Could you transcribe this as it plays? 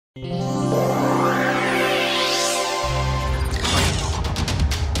All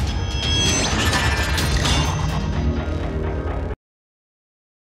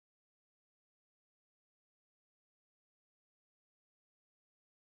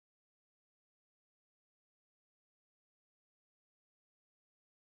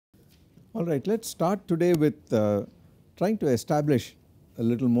right, let's start today with trying to establish a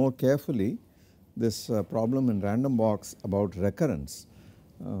little more carefully this problem in random walks about recurrence.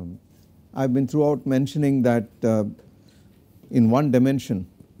 I have been throughout mentioning that in one dimension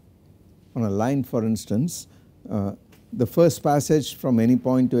on a line, for instance, the first passage from any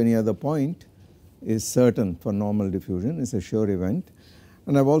point to any other point is certain for normal diffusion, is a sure event.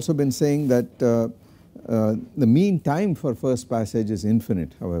 And I have also been saying that the mean time for first passage is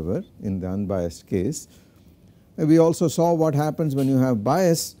infinite, however, in the unbiased case. And we also saw what happens when you have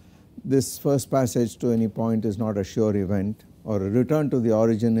bias. This first passage to any point is not a sure event, or a return to the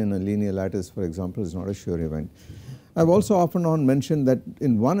origin in a linear lattice, for example, is not a sure event. I have also often mentioned that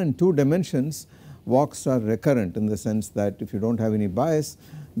in 1 and 2 dimensions walks are recurrent, in the sense that if you do not have any bias,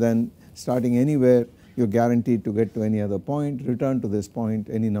 then starting anywhere you are guaranteed to get to any other point, return to this point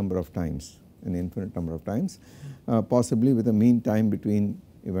any number of times, an infinite number of times, possibly with a mean time between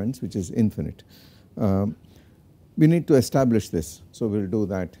events which is infinite. We need to establish this, so we will do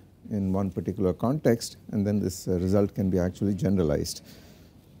that in one particular context, and then this result can be actually generalized.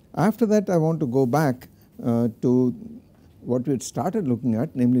 After that, I want to go back to what we had started looking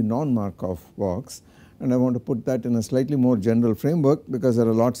at, namely non-Markov walks, and I want to put that in a slightly more general framework, because there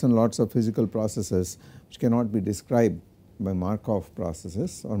are lots and lots of physical processes which cannot be described by Markov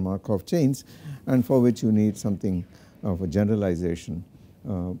processes or Markov chains, and for which you need something of a generalization.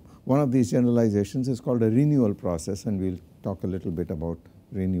 One of these generalizations is called a renewal process, and we will talk a little bit about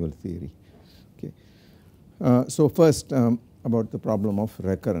renewal theory. Okay. So first about the problem of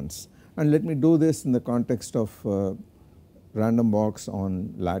recurrence, and let me do this in the context of random walks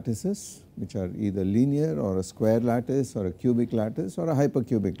on lattices, which are either linear or a square lattice or a cubic lattice or a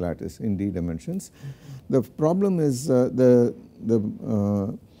hypercubic lattice in d dimensions. The problem is the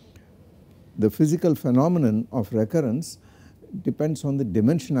physical phenomenon of recurrence depends on the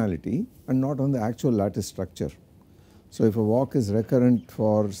dimensionality and not on the actual lattice structure. So if a walk is recurrent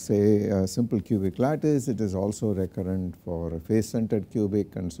for, say, a simple cubic lattice, it is also recurrent for a face centered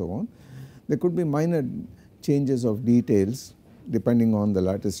cubic and so on. There could be minor changes of details depending on the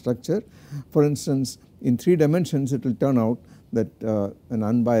lattice structure. For instance, in 3 dimensions it will turn out that an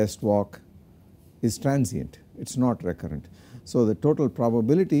unbiased walk is transient, it is not recurrent. So the total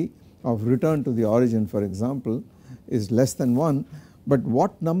probability of return to the origin, for example, is less than 1, but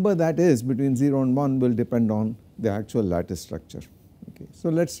what number that is between 0 and 1 will depend on the actual lattice structure. Okay. So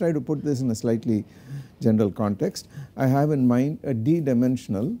let us try to put this in a slightly general context. I have in mind a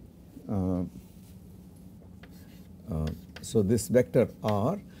d-dimensional, so this vector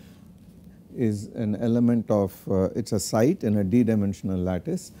r is an element of, it is a site in a d-dimensional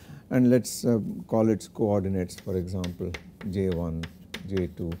lattice, and let us call its coordinates, for example, j1,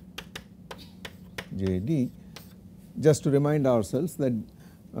 j2, jd, just to remind ourselves that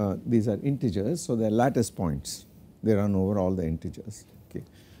these are integers, so they are lattice points, they run over all the integers. Okay.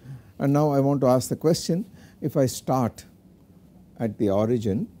 And now I want to ask the question, if I start at the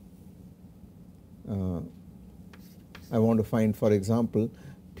origin, I want to find, for example,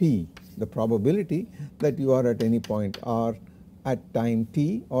 p, the probability that you are at any point r at time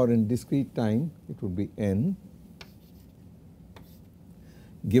t, or in discrete time it would be n,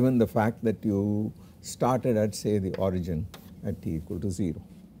 given the fact that you started at, say, the origin at t equal to 0.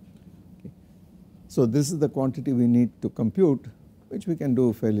 Okay. So this is the quantity we need to compute, which we can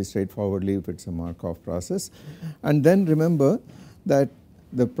do fairly straightforwardly if it is a Markov process. And then remember that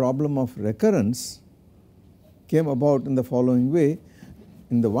the problem of recurrence came about in the following way.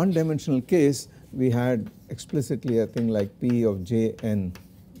 In the one dimensional case, we had explicitly a thing like p of j n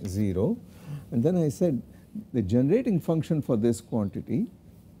 0, and then I said the generating function for this quantity,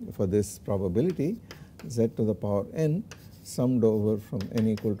 for this probability, z to the power n, summed over from n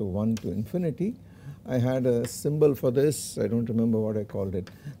equal to 1 to infinity. I had a symbol for this, I do not remember what I called it,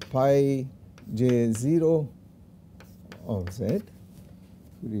 pi j 0 of z, if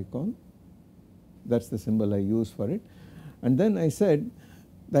you recall, that is the symbol I use for it. And then I said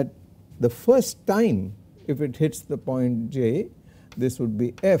that the first time if it hits the point j, this would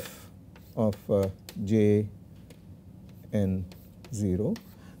be f of j n 0.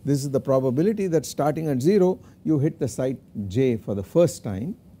 This is the probability that starting at 0 you hit the site j for the first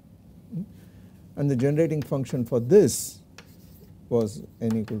time, and the generating function for this was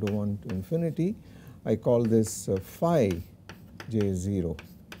n equal to 1 to infinity. I call this phi j 0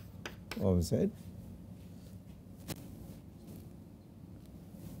 of z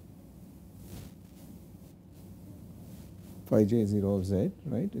phi j0 of z,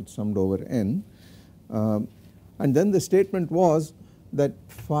 right, it is summed over n, and then the statement was that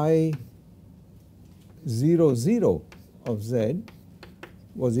phi 0 0 of z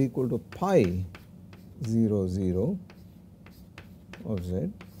was equal to pi 0 0 of z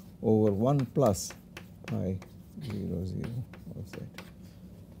over 1 plus pi 0 0 of z.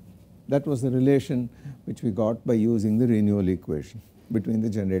 That was the relation which we got by using the renewal equation between the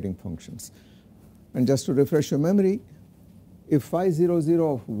generating functions. And just to refresh your memory, if phi 0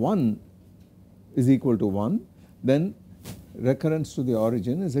 0 of 1 is equal to 1, then recurrence to the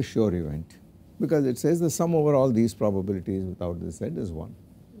origin is a sure event, because it says the sum over all these probabilities without this z is 1.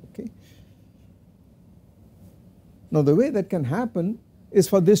 Okay. Now the way that can happen is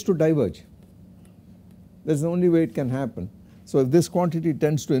for this to diverge. That is the only way it can happen. So if this quantity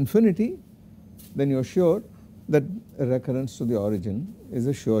tends to infinity, then you are sure that a recurrence to the origin is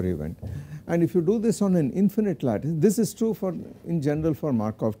a sure event. And if you do this on an infinite lattice, this is true for in general for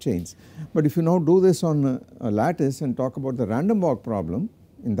Markov chains, but if you now do this on a lattice and talk about the random walk problem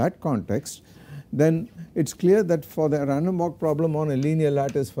in that context, then it is clear that for the random walk problem on a linear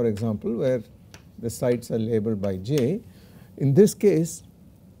lattice, for example, where the sites are labeled by j, in this case,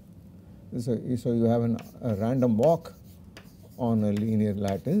 so you have a random walk on a linear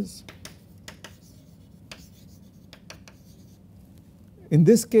lattice. In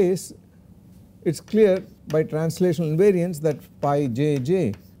this case, it is clear by translational invariance that pi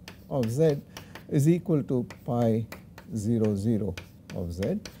jj of z is equal to pi 0 0 of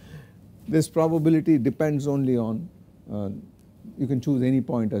z. This probability depends only on, you can choose any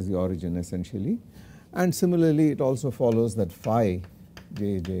point as the origin essentially, and similarly it also follows that phi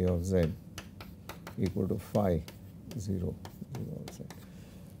jj of z equal to phi 0 0 of z.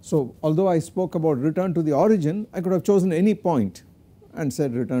 So although I spoke about return to the origin, I could have chosen any point and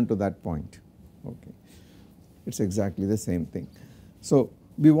said return to that point. Okay, it is exactly the same thing. So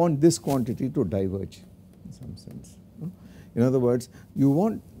we want this quantity to diverge in some sense. In other words, you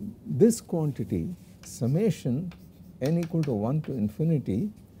want this quantity summation n equal to 1 to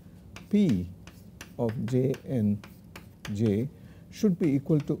infinity p of j n j should be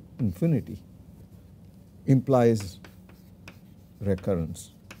equal to infinity, implies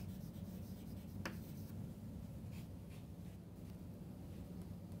recurrence.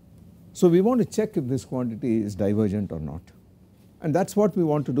 So we want to check if this quantity is divergent or not, and that is what we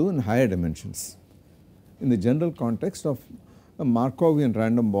want to do in higher dimensions in the general context of a Markovian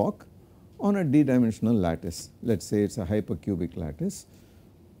random walk on a d-dimensional lattice. Let us say it is a hypercubic lattice,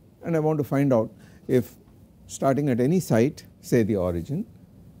 and I want to find out if starting at any site, say the origin,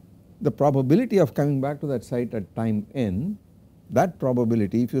 the probability of coming back to that site at time n, that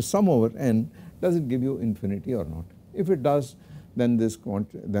probability, if you sum over n, does it give you infinity or not? If it does, then this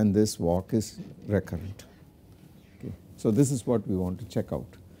walk is recurrent. Okay. So this is what we want to check out,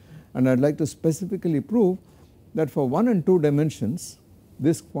 and I would like to specifically prove that for 1 and 2 dimensions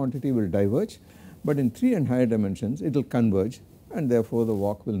this quantity will diverge, but in 3 and higher dimensions it will converge, and therefore the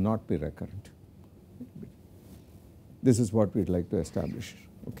walk will not be recurrent. This is what we would like to establish.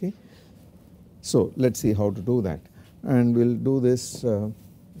 Okay. So let us see how to do that, and we will do this, we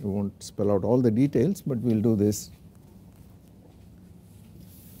will not spell out all the details, but we will do this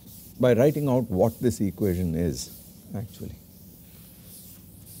by writing out what this equation is actually.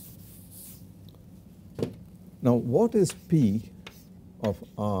 Now what is P of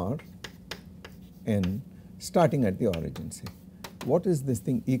R n starting at the origin, say? What is this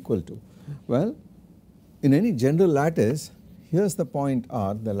thing equal to? Well, in any general lattice, here is the point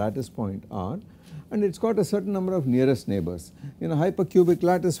R, the lattice point R, and it has got a certain number of nearest neighbors. In a hypercubic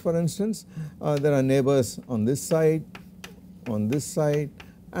lattice, for instance, there are neighbors on this side,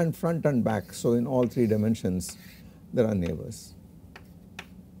 and front and back. So in all 3 dimensions there are neighbors.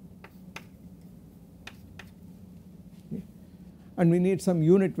 Okay. And we need some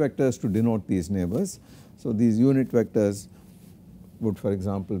unit vectors to denote these neighbors. So these unit vectors would, for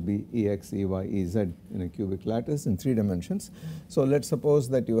example, be Ex, Ey, Ez in a cubic lattice in 3 dimensions. So let us suppose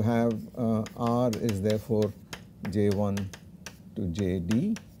that you have R is therefore J1 to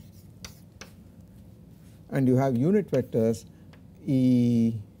Jd, and you have unit vectors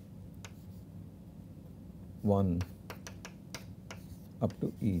E1 up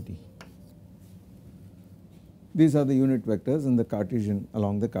to Ed. These are the unit vectors in the Cartesian,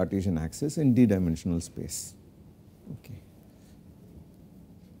 along the Cartesian axis in d-dimensional space. Okay.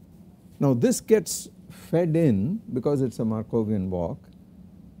 Now this gets fed in because it is a Markovian walk.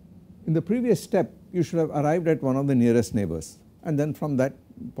 In the previous step you should have arrived at one of the nearest neighbors, and then from that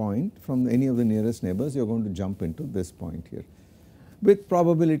point from any of the nearest neighbors, you are going to jump into this point here with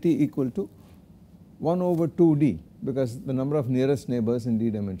probability equal to 1 over 2d, because the number of nearest neighbors in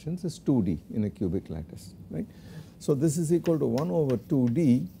d dimensions is 2d in a cubic lattice, right. So this is equal to 1 over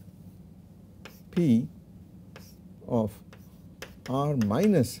 2d p of r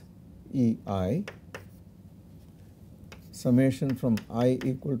minus ei summation from I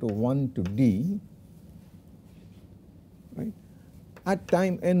equal to 1 to d, right, at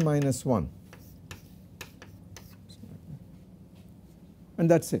time n minus 1, and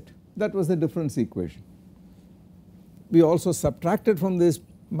that is it. That was the difference equation. We also subtracted from this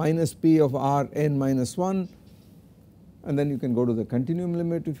minus p of r n minus 1, and then you can go to the continuum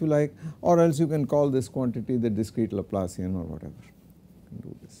limit if you like, or else you can call this quantity the discrete Laplacian or whatever. You can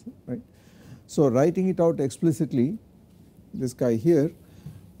do this, right. So writing it out explicitly, this guy here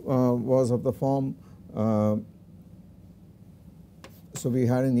was of the form, so we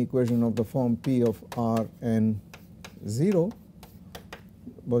had an equation of the form p of r n 0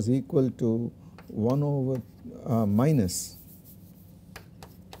 was equal to 1 over minus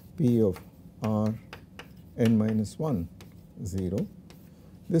p of r n minus 1 0,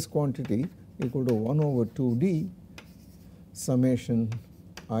 this quantity equal to 1 over 2d summation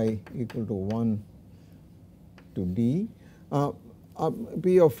I equal to 1 to d.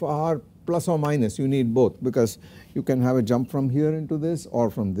 P of r plus or minus, you need both, because you can have a jump from here into this or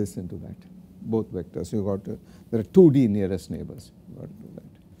from this into that, both vectors. You got to, there are 2d nearest neighbors, you got to do that,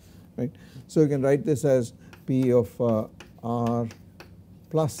 right. So you can write this as p of r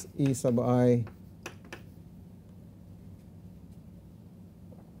plus e sub I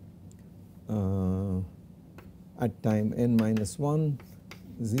at time n minus 1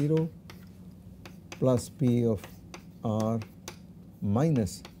 0 plus p of r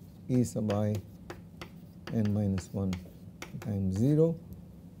minus e sub I n minus 1 times 0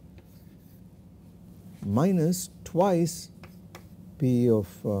 minus twice p of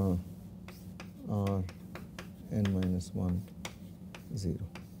r n minus 1 0.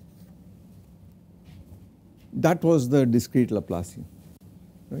 That was the discrete Laplacian,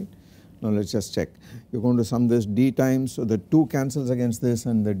 right. Now let us just check. You are going to sum this d times, so the 2 cancels against this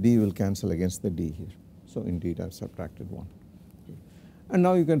and the d will cancel against the d here. So indeed I have subtracted 1. And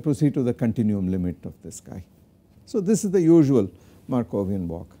now you can proceed to the continuum limit of this guy. So this is the usual Markovian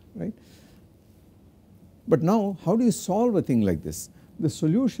walk, right. But now how do you solve a thing like this? The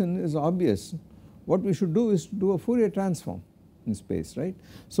solution is obvious. What we should do is to do a Fourier transform in space, right.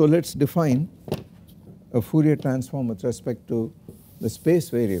 So let us define a Fourier transform with respect to the space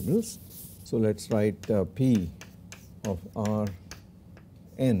variables. So let us write p of r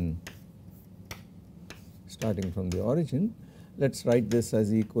n starting from the origin. Let us write this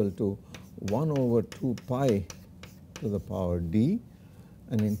as equal to 1 over 2 pi to the power d,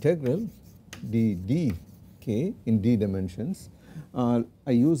 an integral d d k in d dimensions. I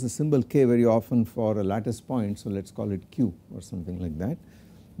use the symbol k very often for a lattice point, so let us call it q or something like that.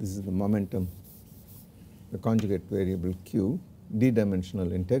 This is the momentum, the conjugate variable q, d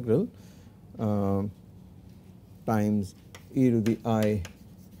dimensional integral times e to the I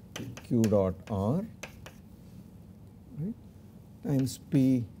q dot r, right, times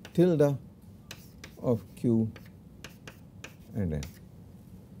p tilde of q and n.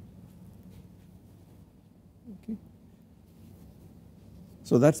 Okay.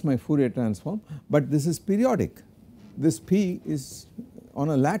 So that is my Fourier transform, but this is periodic. This p is on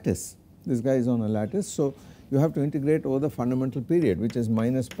a lattice, this guy is on a lattice, so you have to integrate over the fundamental period, which is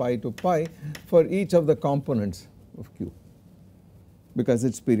minus pi to pi for each of the components of q, because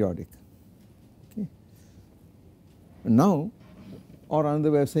it is periodic. Okay. And now, or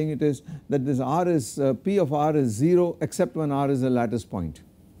another way of saying it is that this r is p of r is 0 except when r is a lattice point.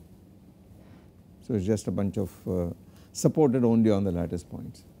 So it is just a bunch of supported only on the lattice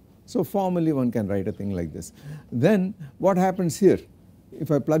points. So formally one can write a thing like this. Then what happens here? If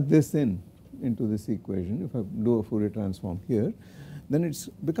I plug this in into this equation, if I do a Fourier transform here, then it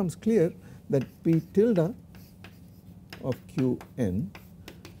becomes clear that p tilde of qn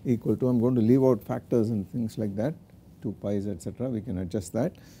equal to, I am going to leave out factors and things like that, 2 pi's etc., we can adjust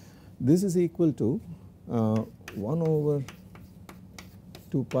that. This is equal to 1 over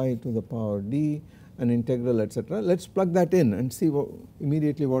 2 pi to the power d, an integral etc. Let us plug that in and see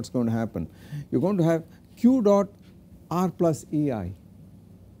immediately what is going to happen. You are going to have q dot r plus ei.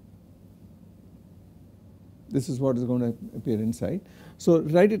 This is what is going to appear inside. So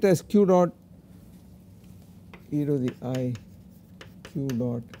write it as q dot e to the I q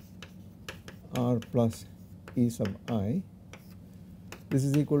dot r plus e sub I. This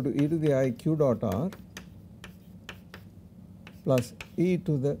is equal to e to the I q dot r plus e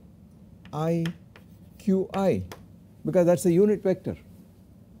to the I qi, because that is a unit vector.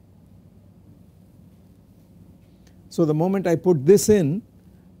 So the moment I put this in,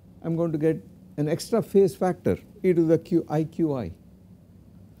 I am going to get an extra phase factor e to the iqi,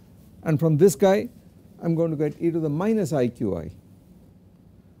 and from this guy I am going to get e to the minus iqi,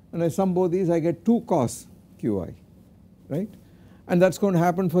 and I sum both these, I get 2 cos qi, right, and that is going to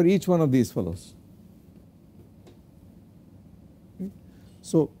happen for each one of these fellows. Right.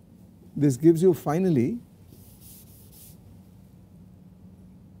 So this gives you finally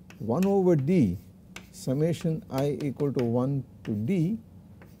 1 over d summation I equal to 1 to d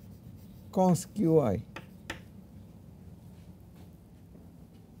cos qi.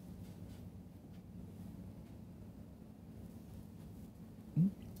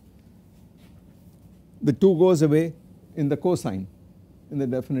 The 2 goes away in the cosine, in the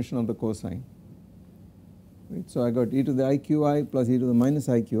definition of the cosine. Right. So I got e to the iqi plus e to the minus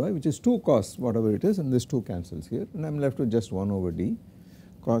iqi, which is 2 cos whatever it is, and this 2 cancels here, and I am left with just 1 over d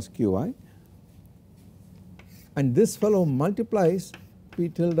cos qi, and this fellow multiplies p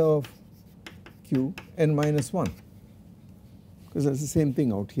tilde of q n minus 1, because that is the same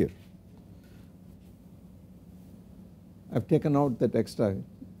thing out here. I have taken out that extra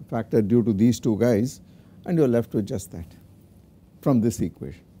factor due to these 2 guys, and you are left with just that from this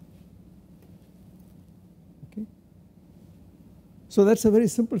equation. Okay. So that is a very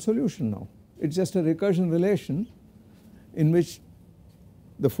simple solution now. It is just a recursion relation in which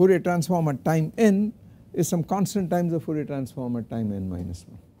the Fourier transform at time n is some constant times the Fourier transform at time n minus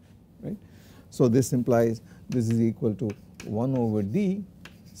 1, right. So this implies this is equal to 1 over d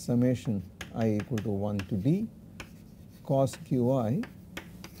summation I equal to 1 to d cos qi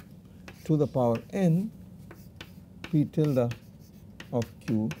to the power n p tilde of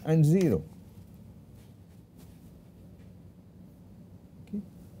q and 0. Okay.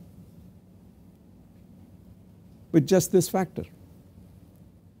 With just this factor.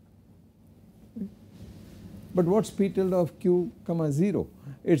 But what is p tilde of q comma 0?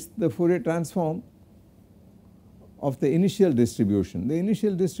 It is the Fourier transform of the initial distribution. The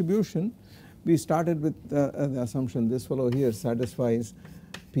initial distribution, we started with the assumption this fellow here satisfies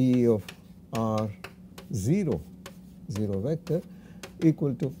p of r 0, 0 vector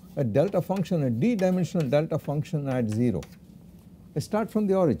equal to a delta function, a d-dimensional delta function at 0. I start from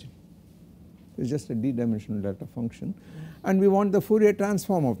the origin, it is just a d-dimensional delta function, and we want the Fourier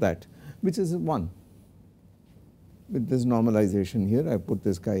transform of that, which is 1. With this normalization here, I put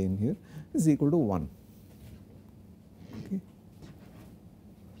this guy in here, is equal to 1. Okay.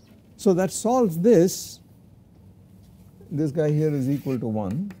 So that solves this. This guy here is equal to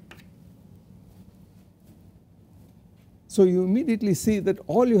 1. So you immediately see that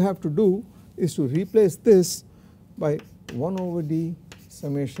all you have to do is to replace this by 1 over d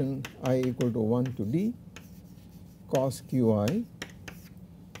summation I equal to 1 to d cos qi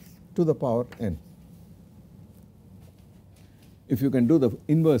to the power n. If you can do the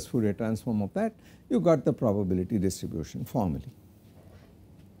inverse Fourier transform of that, you got the probability distribution formally.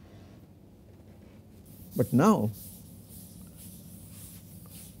 But now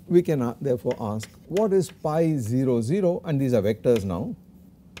we can therefore ask what is pi 0 0, and these are vectors now,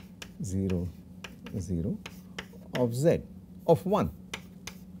 0 0 of z of 1.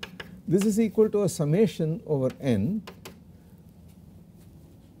 This is equal to a summation over n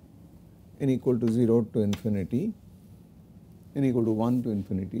equal to 0 to infinity, n equal to 1 to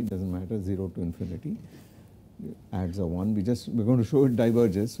infinity, it does not matter, 0 to infinity adds a 1. We are going to show it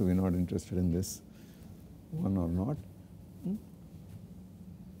diverges, so we are not interested in this 1 or not.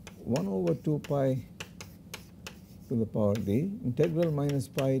 1 over 2 pi to the power d integral minus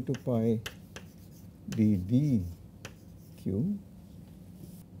pi to pi d d q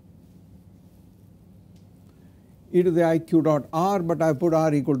e to the iq dot r, but I have put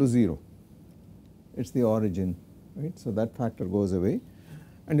r equal to 0, it is the origin, right. So that factor goes away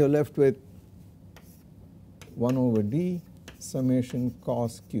and you are left with 1 over d summation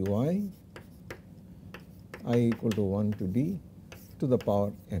cos qi I equal to 1 to d to the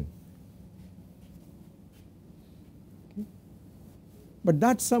power n. Okay. But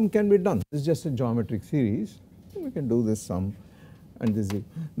that sum can be done, this is just a geometric series, we can do this sum, and this is,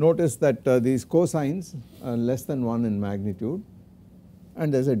 notice that these cosines are less than 1 in magnitude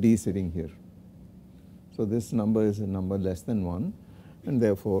and there is a d sitting here. So this number is a number less than 1, and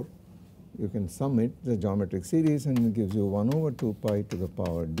therefore you can sum it, the geometric series, and it gives you 1 over 2 pi to the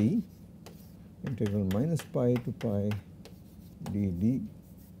power d integral minus pi to pi d d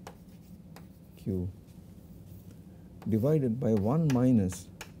q divided by 1 minus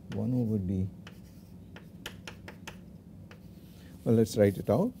 1 over d. Well, let us write it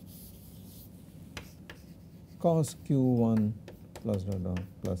out. Cos q1 plus dot dot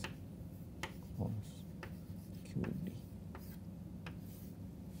plus cos qd.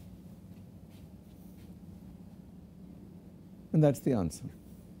 And that is the answer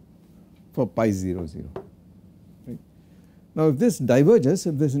for pi 0 0. Right. Now, if this diverges,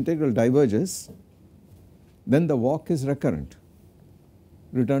 if this integral diverges, then the walk is recurrent.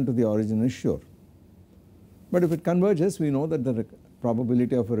 Return to the origin is sure. But if it converges, we know that the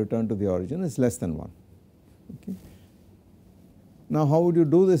probability of a return to the origin is less than 1. Okay. Now, how would you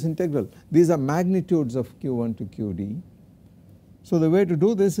do this integral? These are magnitudes of q1 to qd. So, the way to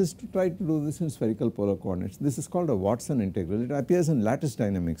do this is to try to do this in spherical polar coordinates. This is called a Watson integral. It appears in lattice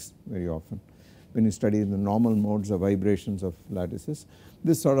dynamics very often. When you study the normal modes of vibrations of lattices,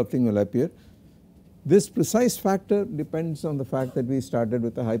 this sort of thing will appear. This precise factor depends on the fact that we started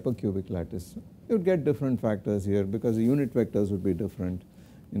with a hypercubic lattice. You would get different factors here because the unit vectors would be different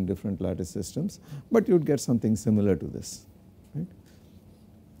in different lattice systems, but you would get something similar to this. Right?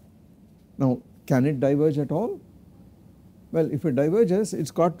 Now, can it diverge at all? Well, if it diverges, it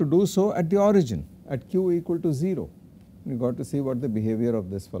has got to do so at the origin at q equal to 0. You got to see what the behavior of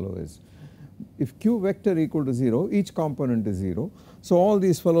this fellow is. If q vector equal to 0, each component is 0. So, all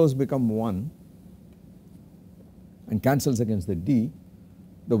these fellows become 1 and cancels against the d.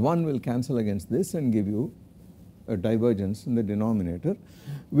 The 1 will cancel against this and give you a divergence in the denominator,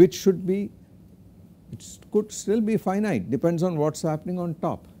 which should be, it could still be finite, depends on what is happening on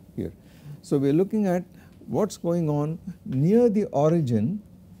top here. So, we are looking at what is going on near the origin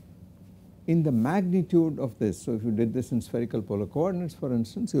in the magnitude of this. So, if you did this in spherical polar coordinates, for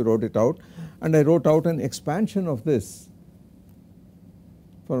instance, you wrote it out, and I wrote out an expansion of this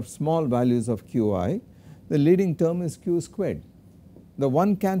for small values of qi. The leading term is q squared. The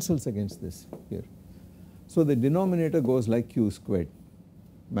 1 cancels against this here. So, the denominator goes like q squared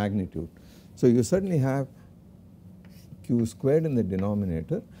magnitude. So, you certainly have q squared in the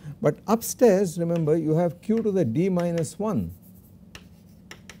denominator, but upstairs remember you have q to the d minus 1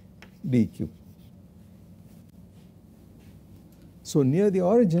 dq. So, near the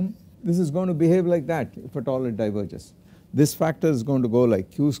origin this is going to behave like that if at all it diverges. This factor is going to go like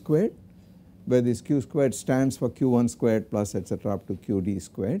q squared, where this q squared stands for q1 squared plus etc. up to qd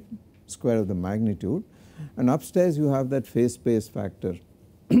squared, square of the magnitude, and upstairs you have that phase space factor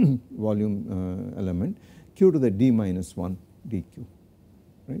volume element q to the d minus 1 dq,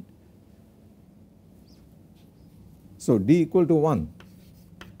 right. So, d equal to 1,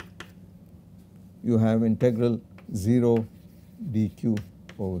 you have integral 0 dq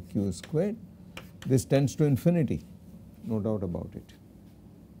over q squared. This tends to infinity, no doubt about it,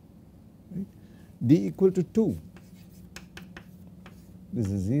 right. D equal to 2, this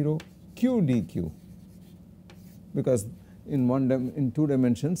is 0 q dq, because in 2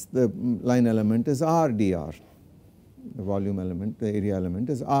 dimensions the line element is r dr, the volume element, the area element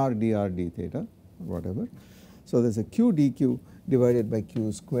is r dr d theta or whatever. So, there is a q dq divided by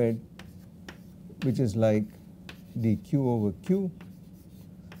q squared, which is like dq over q.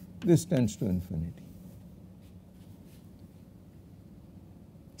 This tends to infinity.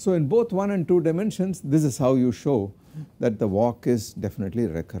 So, in both 1 and 2 dimensions, this is how you show that the walk is definitely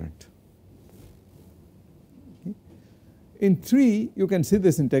recurrent. Okay. In 3, you can see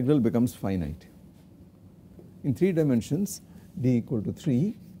this integral becomes finite. In 3 dimensions, d equal to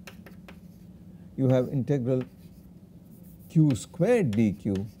 3, you have integral q squared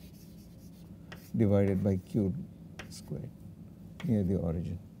dq divided by q squared near the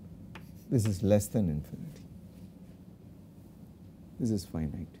origin. This is less than infinity. This is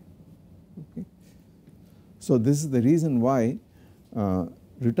finite. Okay. So, this is the reason why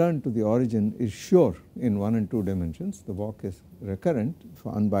return to the origin is sure in 1 and 2 dimensions. The walk is recurrent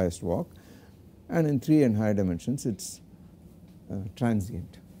for unbiased walk, and in 3 and higher dimensions it is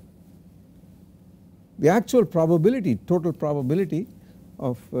transient. The actual probability, total probability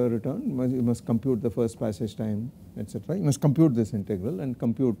of return, you must compute the first passage time, etc. You must compute this integral and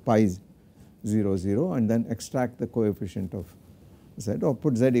compute pi 0 0 and then extract the coefficient of z, or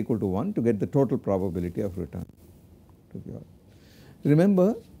put z equal to 1 to get the total probability of return to the origin.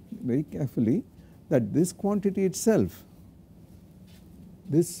 Remember very carefully that this quantity itself,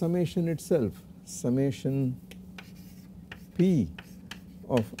 this summation itself, summation p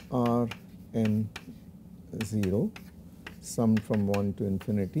of r n 0 summed from 1 to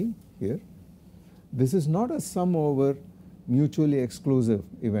infinity here, this is not a sum over mutually exclusive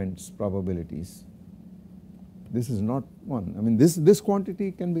events probabilities. This is not one. I mean this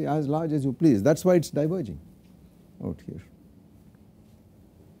quantity can be as large as you please, that is why it is diverging out here.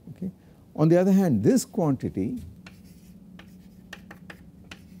 Okay. On the other hand, this quantity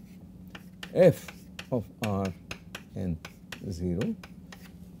f of r n 0,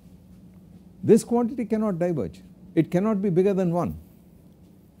 this quantity cannot diverge. It cannot be bigger than 1.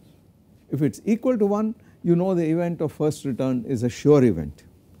 If it is equal to 1, you know the event of first return is a sure event,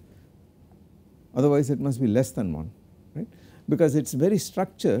 otherwise it must be less than 1, right, because its very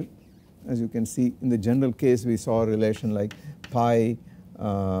structure, as you can see in the general case we saw a relation like pi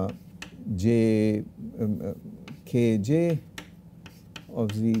j kj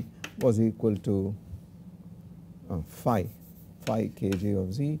of z was equal to phi kj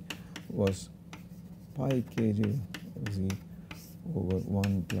of z was pi kj of z over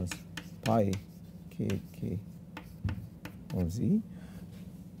 1 plus pi kk of z.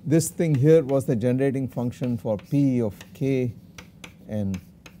 This thing here was the generating function for p of k n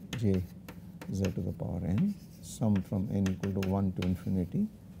j z to the power n, sum from n equal to 1 to infinity.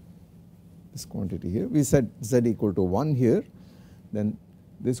 This quantity here, we said z equal to 1 here, then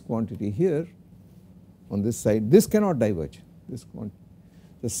this quantity here on this side, this cannot diverge, this quantity,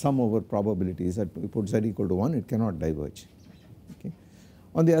 the sum over probabilities that we put z equal to 1, it cannot diverge. Okay.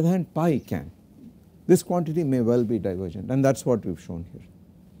 On the other hand, pi can. This quantity may well be divergent, and that is what we have shown here.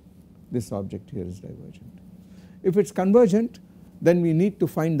 This object here is divergent. If it is convergent, then we need to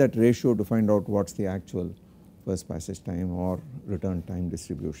find that ratio to find out what is the actual first passage time or return time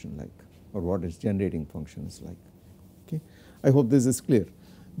distribution like, or what its generating function is like. Okay. I hope this is clear.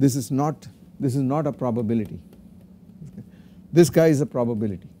 This is not a probability. Okay. This guy is a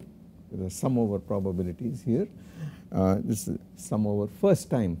probability. There are sum over probabilities here. This is sum over first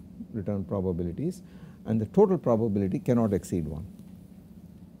time return probabilities, and the total probability cannot exceed 1.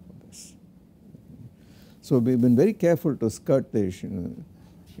 So we have been very careful to skirt the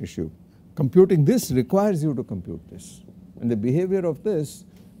issue. Computing this requires you to compute this, and the behavior of this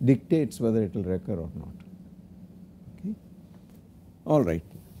dictates whether it will recur or not. Okay. All right,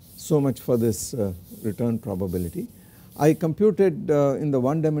 so much for this return probability. I computed in the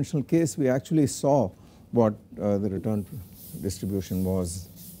one dimensional case, we actually saw what the return distribution was.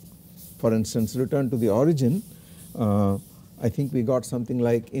 For instance, return to the origin, I think we got something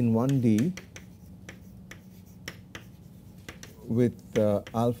like in 1D with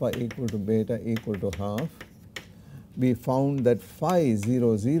alpha equal to beta equal to half, we found that phi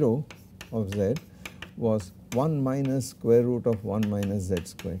 0 0 of z was 1 minus square root of 1 minus z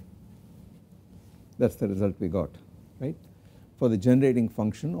square. That is the result we got, right, for the generating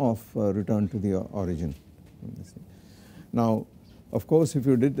function of return to the origin. Now of course if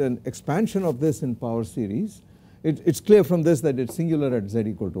you did an expansion of this in power series, it is clear from this that it is singular at z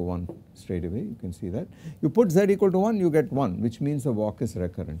equal to 1 straight away, you can see that. You put z equal to 1, you get 1, which means the walk is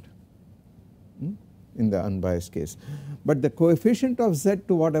recurrent in the unbiased case. But the coefficient of z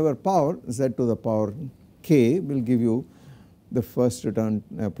to whatever power, z to the power k, will give you the first return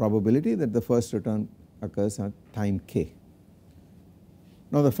probability that the first return occurs at time k.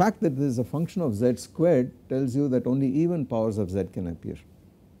 Now the fact that this is a function of z squared tells you that only even powers of z can appear.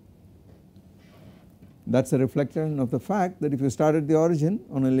 That is a reflection of the fact that if you start at the origin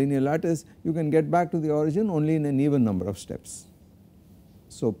on a linear lattice, you can get back to the origin only in an even number of steps.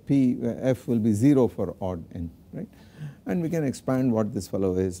 So f will be 0 for odd n, right, and we can expand what this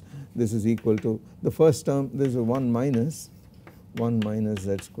fellow is. This is equal to the first term, this is 1 minus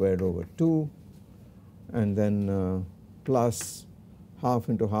z squared over 2, and then plus half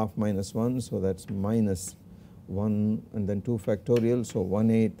into half minus 1, so that is minus 1 and then 2 factorial, so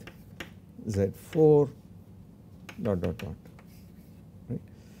 1/8 z4 dot dot dot, right.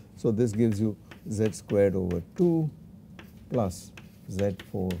 So this gives you z squared over 2 plus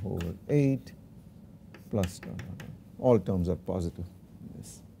z4 over 8 plus dot dot dot. All terms are positive,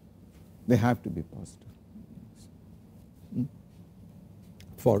 yes. They have to be positive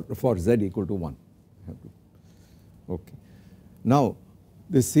for z equal to 1. Okay. Now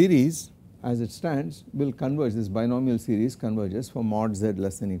this series as it stands will converge, this binomial series converges for mod z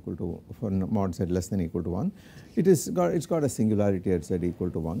less than equal to, for mod z less than equal to 1. It's got a singularity at z equal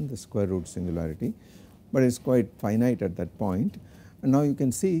to 1, the square root singularity, but it's quite finite at that point. And now you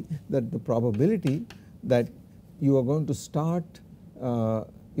can see that the probability that you are going to start, you are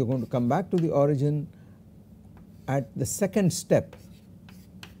going to come back to the origin at the second step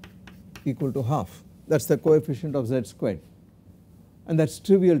equal to half, that is the coefficient of z squared. And that is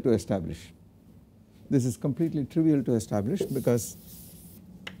trivial to establish. This is completely trivial to establish because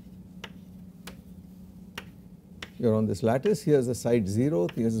you are on this lattice, here is the side 0,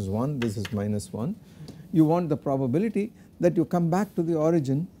 here is 1, this is minus 1. You want the probability that you come back to the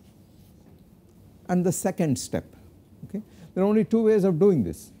origin and the second step. Okay. There are only two ways of doing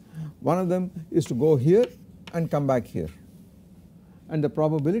this. One of them is to go here and come back here, and the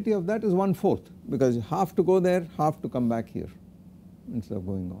probability of that is 1/4 because half to go there, half to come back here instead of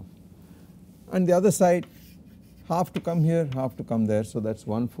going off, and the other side half to come here, half to come there, so that is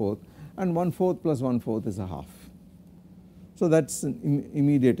 1/4, and 1/4 plus 1/4 is a half. So that is an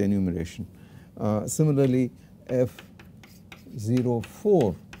immediate enumeration. Similarly,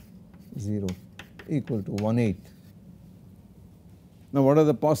 F040 equal to 1/8. Now what are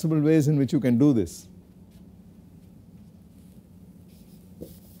the possible ways in which you can do this?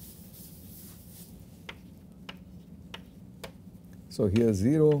 So here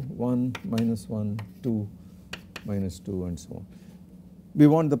 0, 1, minus 1, 2, minus 2 and so on. We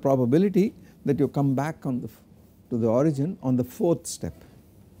want the probability that you come back on to the origin on the 4th step.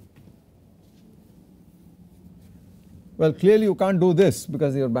 Well, clearly you can't do this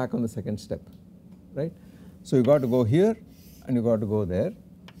because you are back on the 2nd step, right. So you got to go here and you got to go there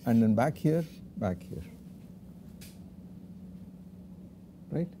and then back here, right.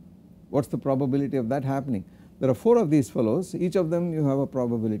 What is the probability of that happening? There are 4 of these fellows, each of them you have a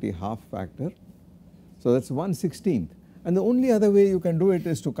probability half factor, so that is 1/16th, and the only other way you can do it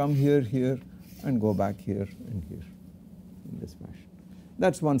is to come here, here and go back here and here in this fashion.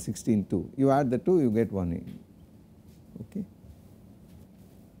 That is 1/16 too. You add the 2, you get 1/8. Okay.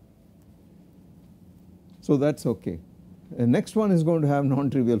 So that is okay. The next one is going to have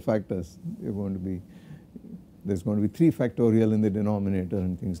non-trivial factors. There is going to be 3 factorial in the denominator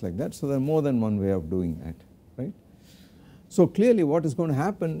and things like that. So there are more than one way of doing that, right. So clearly what is going to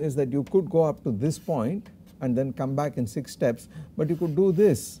happen is that you could go up to this point and then come back in 6 steps, but you could do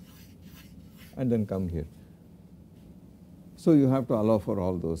this and then come here. So you have to allow for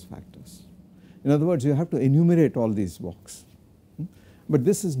all those factors. In other words, you have to enumerate all these walks, but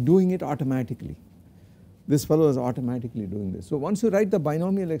this is doing it automatically. This fellow is automatically doing this. So once you write the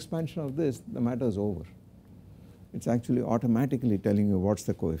binomial expansion of this, the matter is over. It is actually automatically telling you what is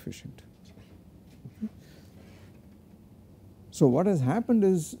the coefficient. Okay. So what has happened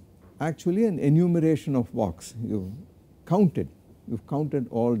is actually an enumeration of walks. You have counted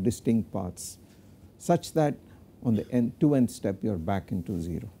all distinct paths such that on the 2nth step you are back into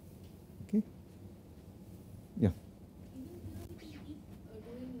 0. Okay. Yeah.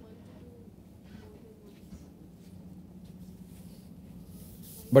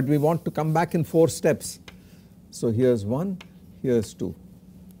 But we want to come back in 4 steps. So here is 1, here is 2.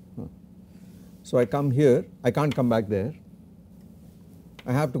 So I come here, I can't come back there,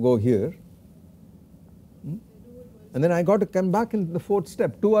 I have to go here, and then I got to come back in the 4th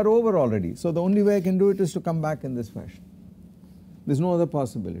step. 2 are over already, so the only way I can do it is to come back in this fashion. There is no other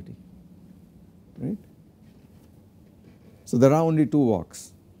possibility, right. So there are only 2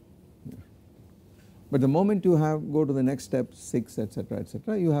 walks. But the moment you go to the next step 6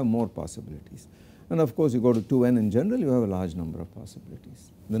 etc., you have more possibilities, and of course you go to 2n in general, you have a large number of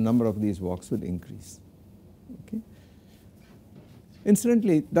possibilities. The number of these walks will increase. Okay.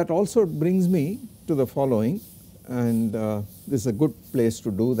 Incidentally, that also brings me to the following, and this is a good place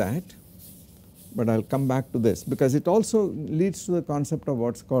to do that, but I will come back to this because it also leads to the concept of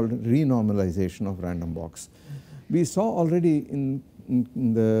what is called renormalization of random walks. We saw already in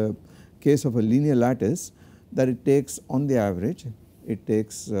the case of a linear lattice that it takes, on the average, it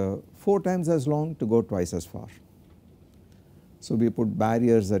takes 4 times as long to go twice as far. So we put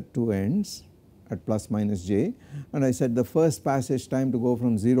barriers at 2 ends at plus minus j, and I said the first passage time to go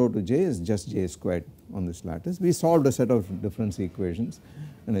from 0 to j is just j squared on this lattice. We solved a set of difference equations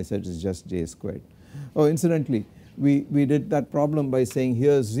and I said it is just j squared. Oh, incidentally, we did that problem by saying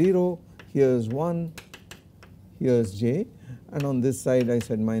here is 0, here is 1, here is j, and on this side I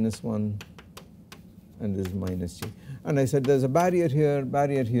said minus 1 and this is minus j, and I said there is a barrier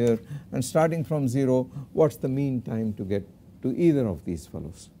here, and starting from 0, what is the mean time to get to either of these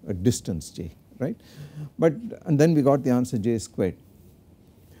fellows, a distance j, right. But and then we got the answer j squared.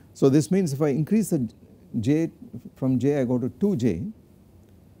 So this means if I increase the j from j I go to 2j,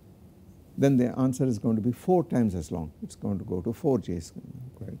 then the answer is going to be 4 times as long. It is going to go to 4j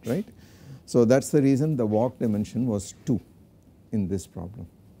squared, right. So that is the reason the walk dimension was 2 in this problem.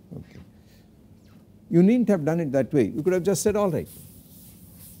 Okay. You needn't have done it that way. You could have just said, all right,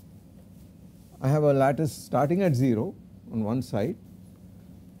 I have a lattice starting at 0 on one side.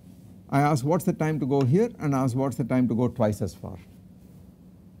 I ask what is the time to go here, and ask what is the time to go twice as far.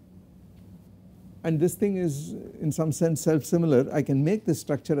 And this thing is in some sense self-similar. I can make this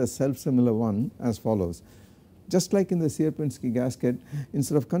structure a self-similar one as follows. Just like in the Sierpinski gasket,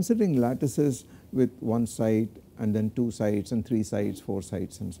 instead of considering lattices with 1 side and then 2 sides and 3 sides, 4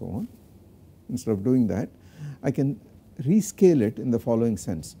 sides and so on, instead of doing that, I can rescale it in the following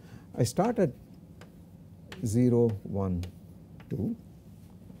sense. I start at 0, 1, 2,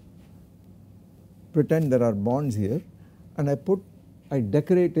 pretend there are bonds here, and I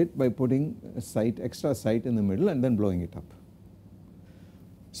decorate it by putting a extra site in the middle and then blowing it up.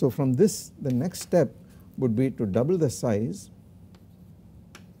 So from this, the next step would be to double the size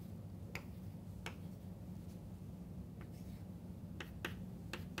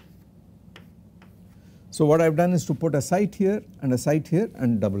So what I have done is to put a site here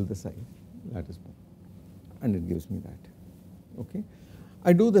and double the size lattice bond, and it gives me that. Okay.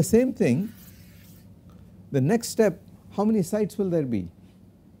 I do the same thing. The next step, how many sites will there be?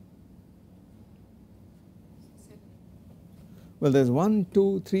 Well, there is 1,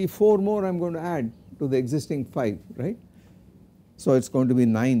 2, 3, 4 more I am going to add to the existing 5, right. So it is going to be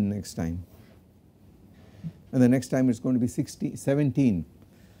 9 next time, and the next time it is going to be 17.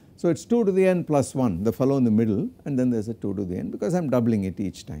 So it is 2 to the n plus 1, the fellow in the middle, and then there is a 2 to the n because I am doubling it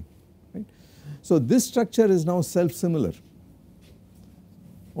each time, right. So this structure is now self-similar.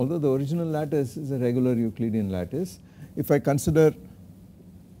 Although the original lattice is a regular Euclidean lattice, if I consider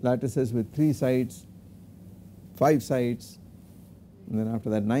lattices with 3 sites, 5 sites, and then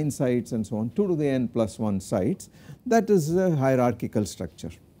after that 9 sites and so on, 2 to the n plus 1 sites, that is a hierarchical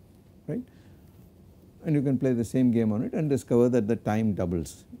structure, right. And you can play the same game on it and discover that the time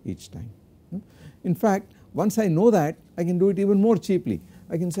doubles each time. In fact, once I know that, I can do it even more cheaply.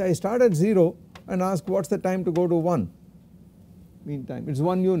 I can say I start at 0 and ask what is the time to go to 1, mean time, it is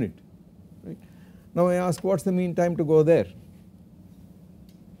 1 unit, right. Now I ask what is the mean time to go there,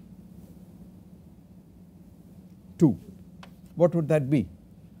 2, what would that be?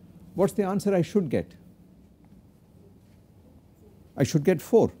 What is the answer I should get? I should get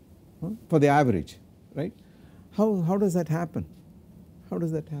 4 for the average, right. How does that happen? How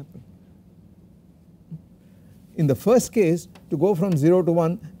does that happen? In the first case, to go from 0 to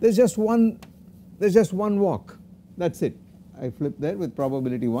 1, there is just one walk, that is it. I flip there with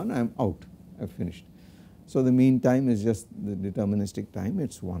probability 1, I am out, I have finished. So the mean time is just the deterministic time,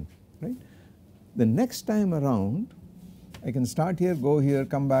 it is 1, right. The next time around, I can start here, go here,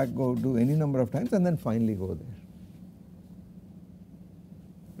 come back, go do any number of times, and then finally go there.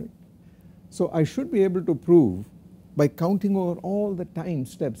 Right. So I should be able to prove by counting over all the time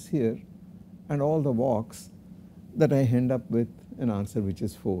steps here and all the walks that I end up with an answer which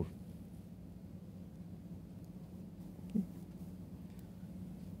is 4. Okay.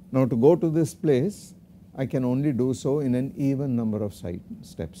 Now to go to this place, I can only do so in an even number of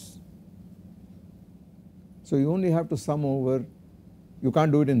steps. So you only have to sum over, you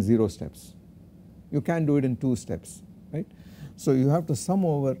can't do it in 0 steps, you can do it in 2 steps, right. So you have to sum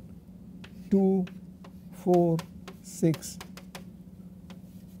over 2, 4, 6,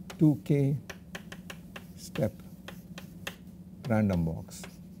 2k step random walks.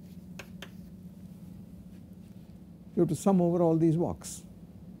 You have to sum over all these walks,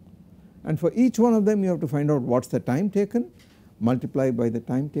 and for each one of them you have to find out what is the time taken, multiply by the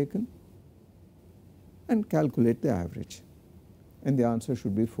time taken, and calculate the average, and the answer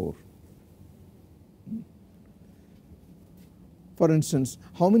should be 4. For instance,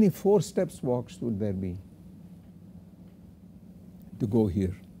 how many 4 steps walks would there be to go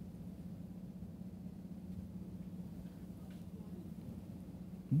here?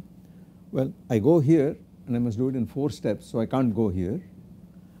 Well, I go here and I must do it in 4 steps, so I can't go here.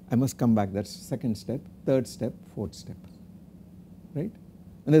 I must come back, that is second step, third step, fourth step, right.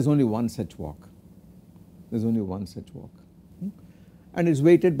 And there is only one such walk. There is only one such walk, and it is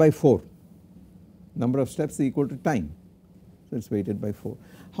weighted by 4. Number of steps is equal to time, so it is weighted by 4.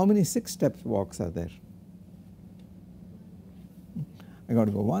 How many 6 step walks are there? I got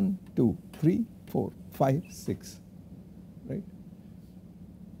to go 1, 2, 3, 4, 5, 6, right.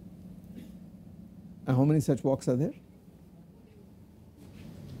 And how many such walks are there?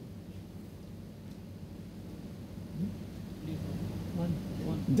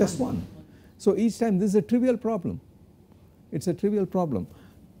 Just one. So each time this is a trivial problem, it is a trivial problem.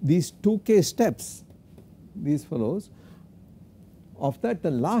 These 2k steps, these fellows, of that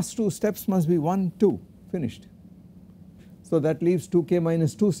the last 2 steps must be 1, 2, finished. So that leaves 2k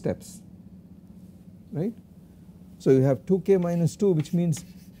minus 2 steps, right. So you have 2k minus 2, which means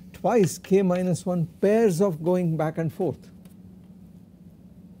twice k minus 1 pairs of going back and forth,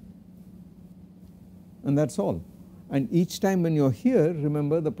 and that is all. And each time when you are here,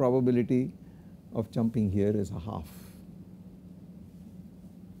 remember the probability of jumping here is a half.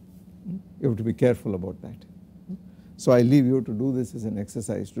 You have to be careful about that. So I leave you to do this as an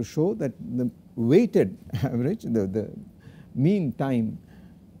exercise to show that the weighted average, the mean time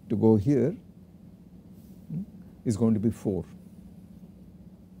to go here is going to be 4.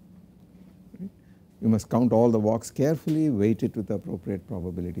 You must count all the walks carefully, weight it with the appropriate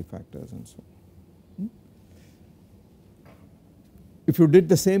probability factors and so on. If you did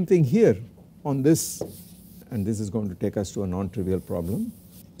the same thing here on this, and this is going to take us to a non-trivial problem.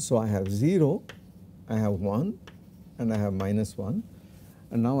 So I have 0, I have 1 and I have -1,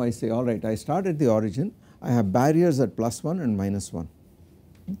 and now I say alright, I start at the origin, I have barriers at +1 and -1,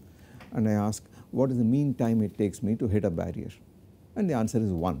 and I ask what is the mean time it takes me to hit a barrier, and the answer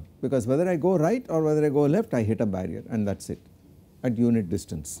is 1, because whether I go right or whether I go left I hit a barrier, and that is it at unit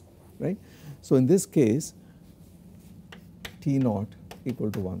distance, right. So in this case T0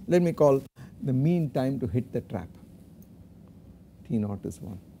 equal to 1. Let me call the mean time to hit the trap, T0 is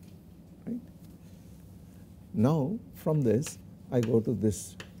 1, right. Now from this I go to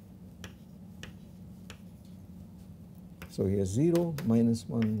this, so here 0,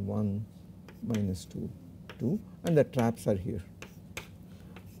 -1, 1, -2, 2, and the traps are here.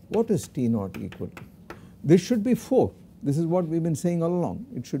 What is T0 equal to? This should be 4, this is what we have been saying all along,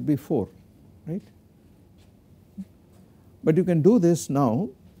 it should be 4, right. But you can do this now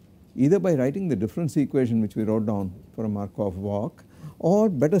either by writing the difference equation which we wrote down for a Markov walk, or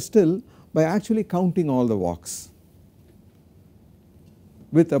better still by actually counting all the walks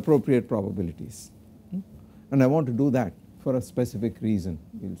with appropriate probabilities. And I want to do that for a specific reason,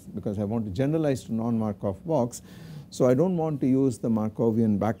 because I want to generalize to non-Markov walks. So I do not want to use the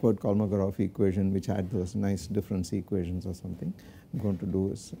Markovian backward Kolmogorov equation which had those nice difference equations or something. I am going to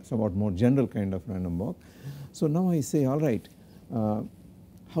do a somewhat more general kind of random walk. So now I say alright,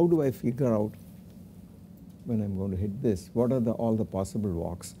 how do I figure out when I am going to hit this, what are all the possible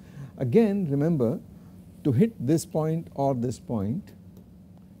walks. Again remember, to hit this point or this point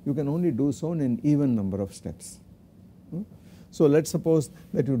you can only do so in an even number of steps. So let us suppose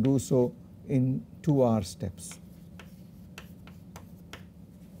that you do so in 2R steps.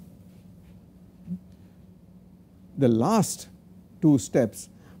 The last 2 steps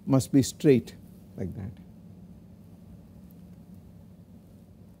must be straight like that.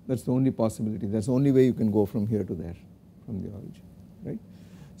 That is the only possibility, that is the only way you can go from here to there from the origin, right.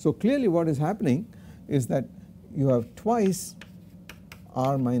 So clearly what is happening is that you have twice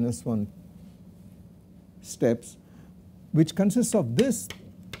R minus 1 steps which consists of this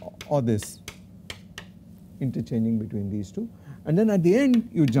or this, interchanging between these two, and then at the end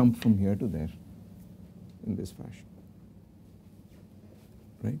you jump from here to there in this fashion,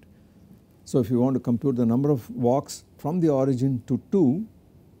 right. So if you want to compute the number of walks from the origin to 2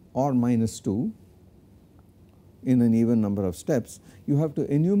 or -2 in an even number of steps, you have to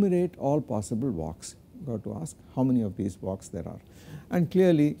enumerate all possible walks. You have to ask how many of these walks there are, and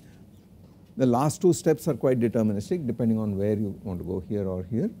clearly the last 2 steps are quite deterministic depending on where you want to go, here or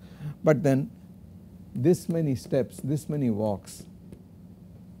here, but then this many steps, this many walks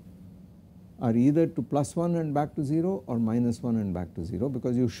are either to +1 and back to 0 or -1 and back to 0,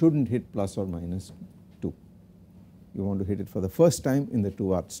 because you should not hit plus or -2. You want to hit it for the first time in the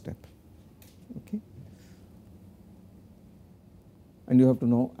 2R step, okay. And you have to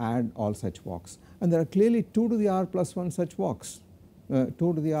now add all such walks, and there are clearly 2 to the R plus 1 such walks, 2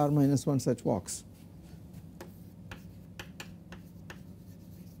 to the R minus 1 such walks.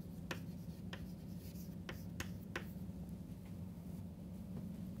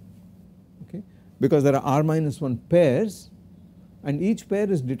 Okay, because there are R minus 1 pairs, and each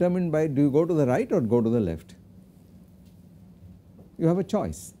pair is determined by, do you go to the right or go to the left? You have a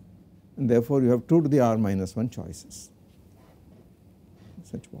choice, and therefore you have 2 to the R minus 1 choices,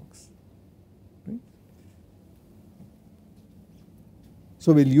 such walks, right.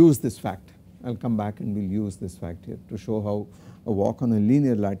 So we will use this fact, I will come back and we will use this fact here to show how a walk on a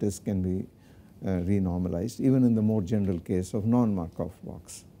linear lattice can be renormalized even in the more general case of non-Markov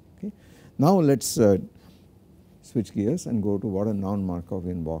walks, okay. Now let us switch gears and go to what a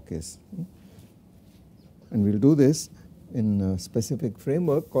non-Markovian walk is, and we will do this in a specific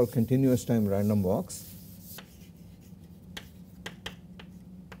framework called continuous time random walks.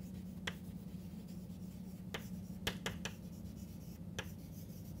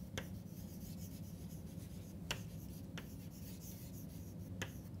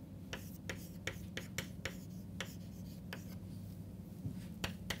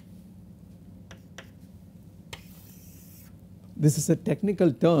 This is a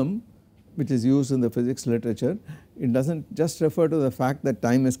technical term which is used in the physics literature. It does not just refer to the fact that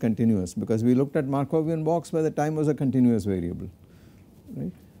time is continuous, because we looked at Markovian walks where the time was a continuous variable,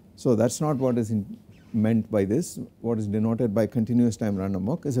 right. So that is not what is meant by this. What is denoted by continuous time random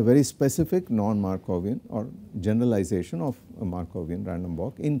walk is a very specific non-Markovian or generalization of a Markovian random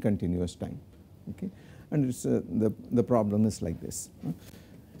walk in continuous time, okay. And it's the problem is like this.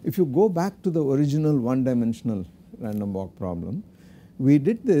 if you go back to the original one-dimensional random walk problem, we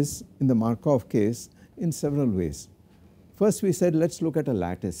did this in the Markov case in several ways. First we said let us look at a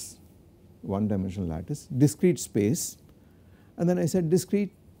lattice, one-dimensional lattice, discrete space, and then I said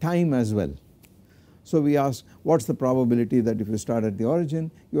discrete time as well. So we asked what is the probability that if you start at the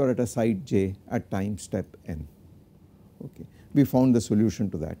origin you are at a site j at time step n. Okay. We found the solution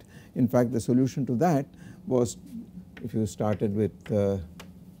to that. In fact, the solution to that was if you started with the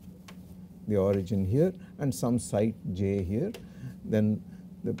origin here and some site j here, then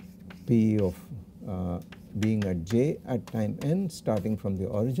the p of being at j at time n starting from the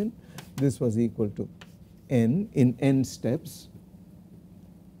origin, this was equal to n in n steps.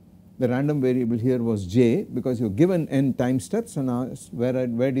 The random variable here was j because you are given n time steps, and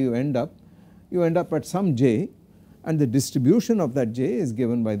where do you end up? You end up at some j, and the distribution of that j is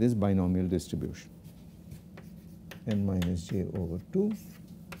given by this binomial distribution, n minus j over 2,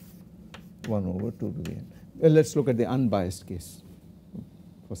 1 over 2 to the n. Well, let us look at the unbiased case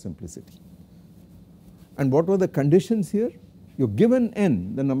for simplicity. And what were the conditions here? You are given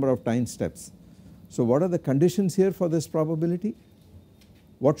n, the number of time steps. So what are the conditions here for this probability?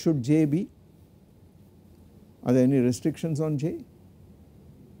 What should j be? Are there any restrictions on j?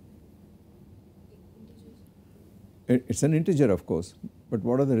 It is an integer of course, but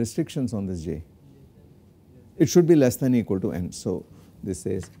what are the restrictions on this j? It should be less than or equal to n. So this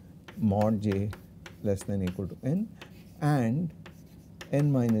says mod j less than or equal to n and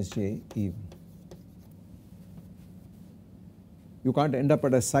n minus j even. You can't end up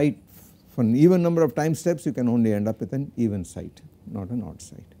at a site for an even number of time steps, you can only end up with an even site, not an odd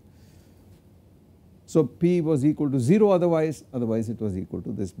site. So p was equal to 0 otherwise it was equal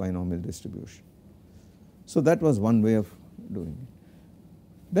to this binomial distribution. So that was one way of doing it.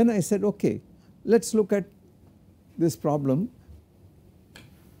 Then I said okay, let us look at this problem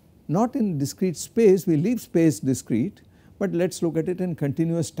not in discrete space, we leave space discrete, but let us look at it in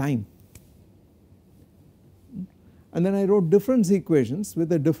continuous time. And then I wrote difference equations with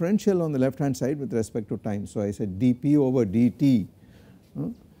a differential on the left hand side with respect to time. So I said dp over dt.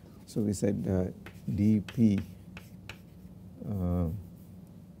 So we said dp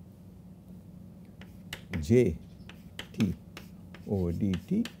j t over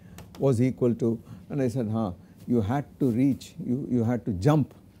dt was equal to, and I said you had to reach, you had to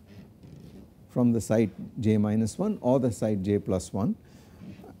jump from the site j minus 1 or the site j plus 1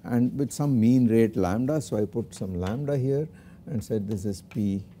 and with some mean rate lambda. So I put some lambda here and said this is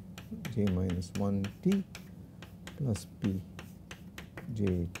p j minus 1 t plus p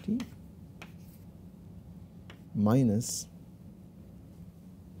j t minus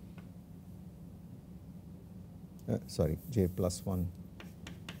j plus 1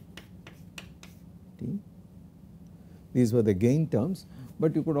 t. These were the gain terms,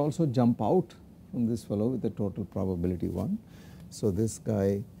 but you could also jump out from this fellow with the total probability 1. So this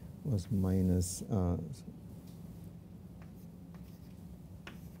guy was minus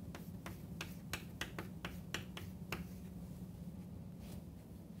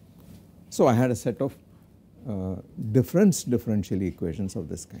so I had a set of differential equations of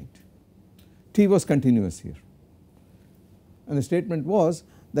this kind. T was continuous here, and the statement was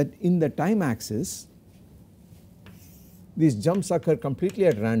that in the time axis these jumps occur completely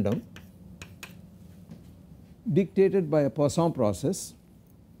at random, dictated by a Poisson process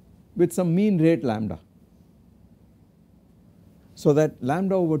with some mean rate lambda. So that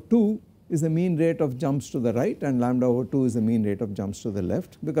lambda over 2 is the mean rate of jumps to the right and lambda over 2 is the mean rate of jumps to the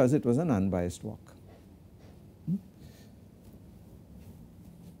left because it was an unbiased walk.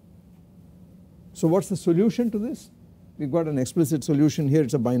 So what is the solution to this? We have got an explicit solution here, it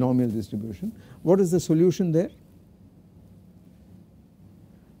is a binomial distribution. What is the solution there?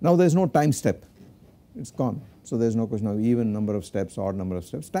 Now there is no time step, it is gone. So there is no question of even number of steps, odd number of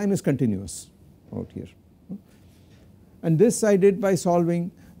steps, time is continuous out here. And this I did by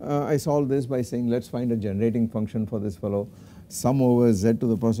solving, I solved this by saying let us find a generating function for this fellow, sum over z to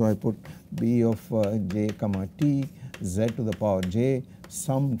the power, so I put b of j comma t, z to the power j,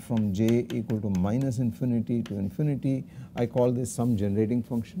 sum from j equal to minus infinity to infinity. I call this sum generating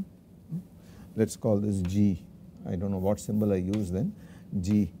function. Let us call this g, I do not know what symbol I use then,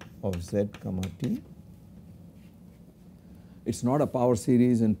 g of z comma t. It is not a power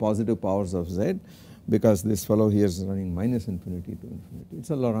series in positive powers of z because this fellow here is running minus infinity to infinity. It is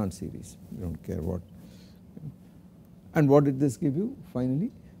a Laurent series, we do not care what. And what did this give you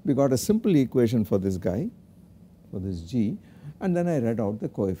finally? We got a simple equation for this guy, for this g, and then I read out the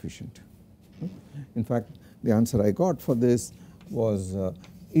coefficient. In fact, the answer I got for this was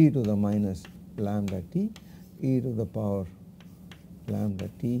e to the minus lambda t, e to the power lambda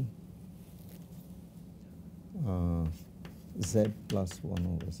t z plus 1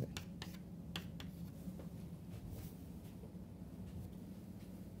 over z.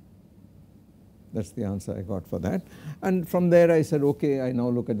 That is the answer I got for that. And from there I said, okay, I now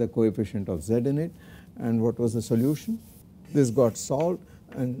look at the coefficient of z in it, and what was the solution? This got solved,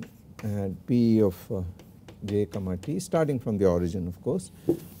 and I had p of j comma t starting from the origin, of course,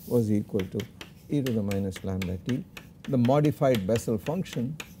 was equal to e to the minus lambda t, the modified Bessel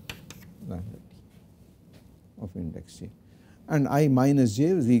function lambda t of index j, and I minus j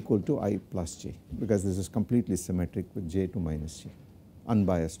is equal to I plus j, because this is completely symmetric with j to minus j,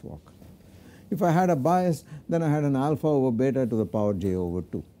 unbiased walk. If I had a bias, then I had an alpha over beta to the power j over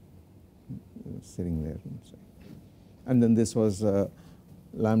 2 sitting there inside. And then this was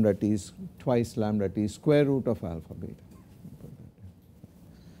lambda t twice lambda t square root of alpha beta.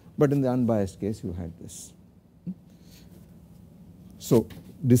 But in the unbiased case you had this. So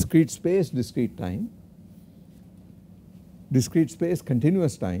discrete space, discrete time, discrete space,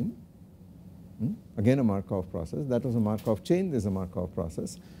 continuous time, again a Markov process, that was a Markov chain, this is a Markov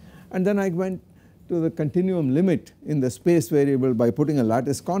process. And then I went to the continuum limit in the space variable by putting a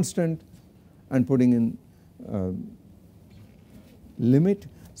lattice constant and putting in limit.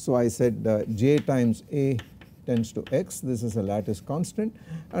 So I said j times a tends to x, this is a lattice constant,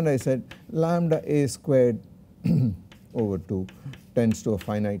 and I said lambda a squared over 2 tends to a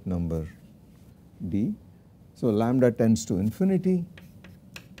finite number d. So lambda tends to infinity,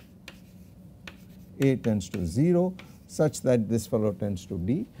 a tends to 0, such that this fellow tends to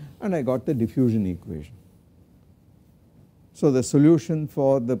d, and I got the diffusion equation. So the solution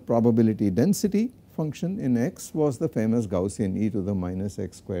for the probability density function in x was the famous Gaussian e to the minus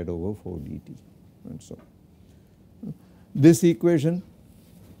x squared over 4 dt, and so this equation,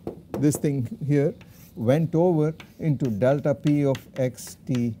 this thing here, went over into delta p of x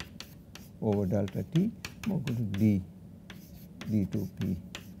t over delta t equal to d d2p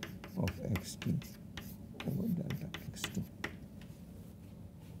of x t over delta x2,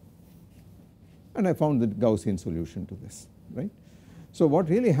 and I found the Gaussian solution to this, right. So what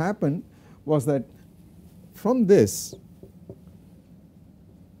really happened was that from this,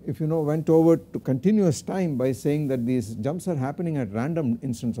 if you know, went over to continuous time by saying that these jumps are happening at random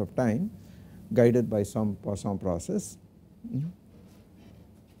instants of time guided by some Poisson process,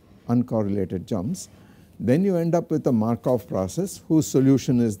 uncorrelated jumps, then you end up with a Markov process whose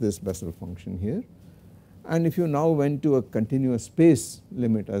solution is this Bessel function here. And if you now went to a continuous space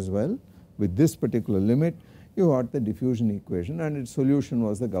limit as well, with this particular limit, you got the diffusion equation, and its solution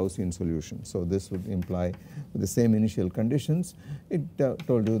was the Gaussian solution. So this would imply, with the same initial conditions, it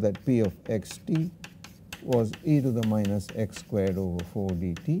told you that p of x t was e to the minus x squared over 4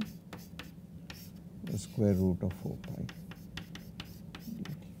 dt, the square root of 4 pi dt.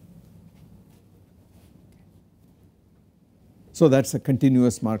 So that is a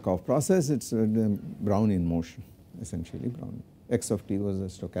continuous Markov process, it is Brownian motion, essentially Brownian. X of t was a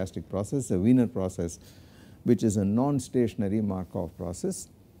stochastic process, a Wiener process, which is a non-stationary Markov process,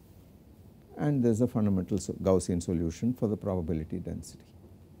 and there is a fundamental Gaussian solution for the probability density.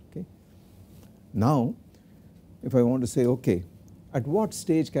 Okay. Now if I want to say, okay, at what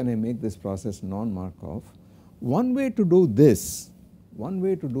stage can I make this process non-Markov? One way to do this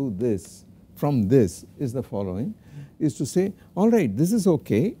from this is the following, is to say, all right, this is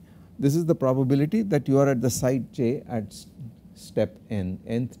okay, this is the probability that you are at the site j at step n,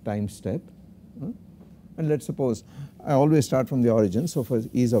 nth time step, and let us suppose I always start from the origin, so for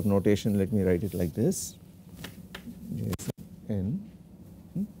ease of notation let me write it like this, j sub n.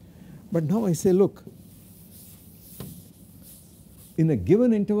 But now I say, look, in a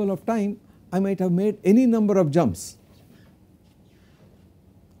given interval of time I might have made any number of jumps.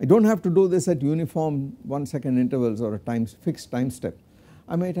 I do not have to do this at uniform 1 second intervals or a fixed time step.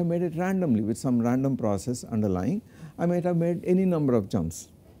 I might have made it randomly with some random process underlying. I might have made any number of jumps.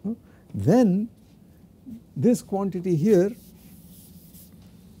 Then this quantity here,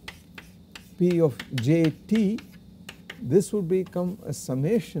 p of j t, this would become a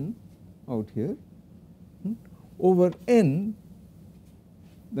summation out here over n,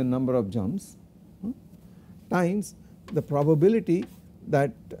 the number of jumps, times the probability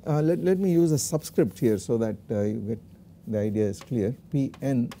that let me use a subscript here so that you get the idea is clear, p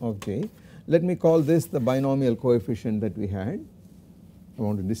n of j. Let me call this the binomial coefficient that we had. I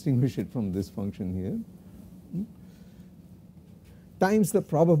want to distinguish it from this function here, times the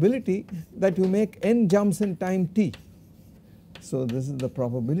probability that you make n jumps in time t. So this is the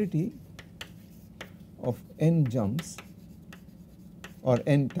probability of n jumps or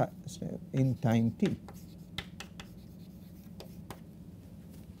n in time t.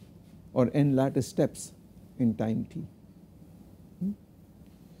 or n lattice steps in time t,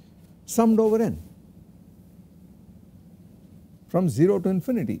 summed over n from 0 to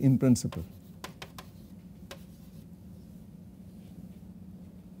infinity in principle.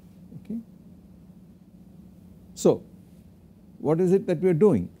 Okay. So what is it that we are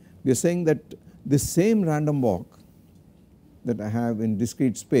doing? We are saying that this same random walk that I have in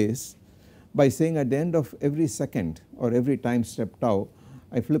discrete space, by saying at the end of every second or every time step tau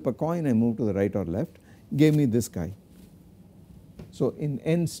I flip a coin, I move to the right or left, gave me this guy. So in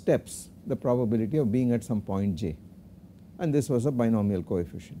n steps the probability of being at some point j, and this was a binomial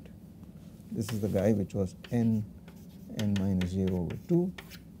coefficient. This is the guy which was n minus j over 2,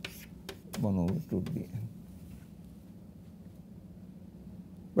 1 over 2 to the n.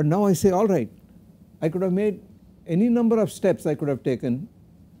 But now I say, all right, I could have made any number of steps I could have taken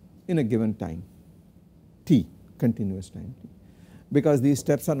in a given time t, continuous time t, because these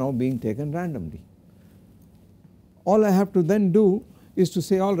steps are now being taken randomly. All I have to then do is to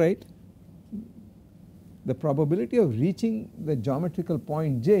say, all right, the probability of reaching the geometrical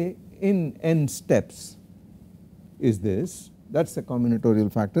point j in n steps is this. That is the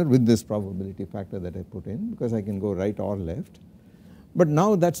combinatorial factor with this probability factor that I put in, because I can go right or left. But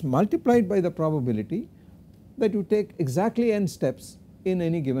now that is multiplied by the probability that you take exactly n steps in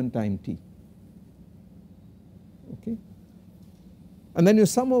any given time t. Okay. And then you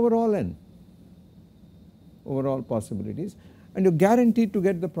sum over all n, over all possibilities, and you are guaranteed to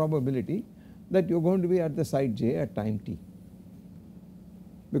get the probability that you are going to be at the site j at time t,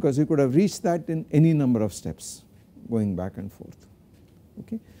 because you could have reached that in any number of steps going back and forth.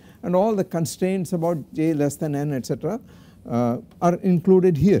 Okay. And all the constraints about j less than n, etc., are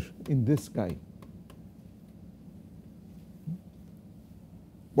included here in this guy.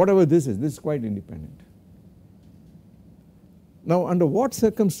 Whatever this is quite independent. Now under what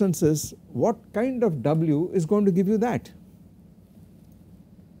circumstances, what kind of W is going to give you that?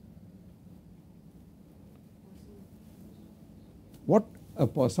 What? A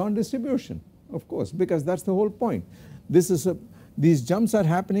Poisson distribution, of course, because that is the whole point. These jumps are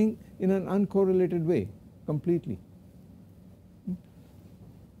happening in an uncorrelated way completely.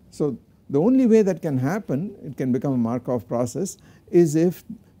 So the only way that can happen, it can become a Markov process, is if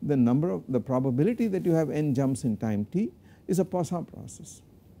the probability that you have n jumps in time t is a Poisson process,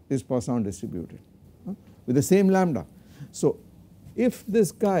 is Poisson distributed with the same lambda. So if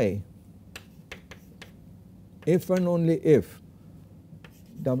this guy, if and only if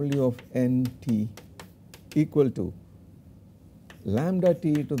W of n t equal to lambda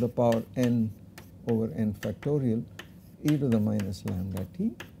t to the power n over n factorial e to the minus lambda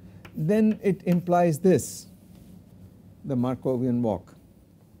t, then it implies this, the Markovian walk.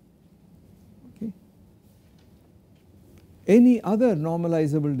 Okay. Any other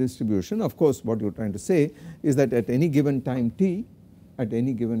normalizable distribution, of course what you are trying to say is that at any given time t,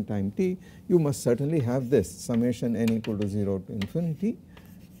 you must certainly have this summation n equal to 0 to infinity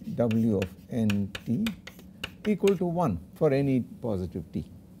W of n t equal to 1 for any positive t,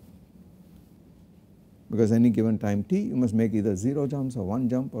 because any given time t you must make either 0 jumps or 1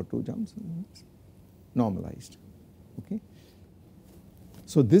 jump or 2 jumps, normalized. Okay.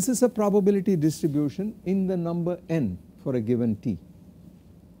 So this is a probability distribution in the number n for a given t,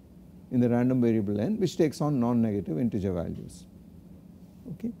 in the random variable n, which takes on non-negative integer values.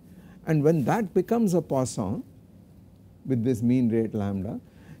 Okay. And when that becomes a Poisson with this mean rate lambda,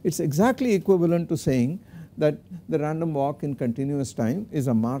 it is exactly equivalent to saying that the random walk in continuous time is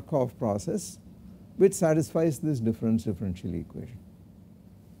a Markov process which satisfies this differential equation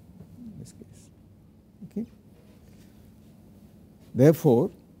in this case. Okay.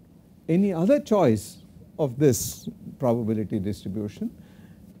 Therefore, any other choice of this probability distribution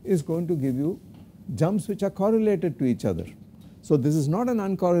is going to give you jumps which are correlated to each other. So this is not an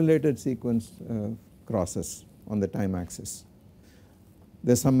uncorrelated sequence crosses on the time axis.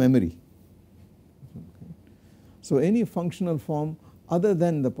 There is some memory. Okay. So any functional form other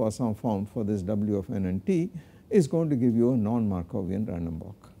than the Poisson form for this W of n and t is going to give you a non-Markovian random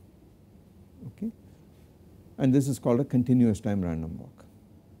walk. Okay. And this is called a continuous time random walk.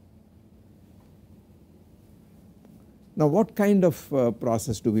 Now what kind of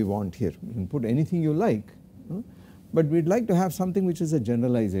process do we want here? You can put anything you like, but we would like to have something which is a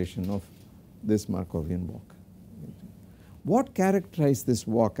generalization of this Markovian walk. What characterized this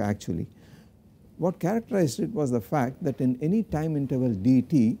walk actually? What characterized it was the fact that in any time interval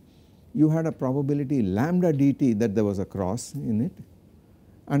dt you had a probability lambda dt that there was a cross in it,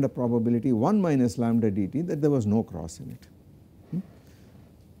 and a probability 1 minus lambda dt that there was no cross in it.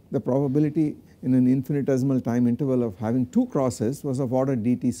 The probability in an infinitesimal time interval of having 2 crosses was of order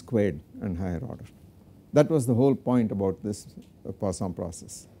dt squared and higher order. That was the whole point about this Poisson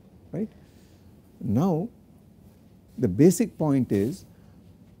process, right. Now the basic point is,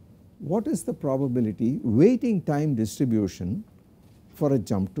 what is the probability waiting time distribution for a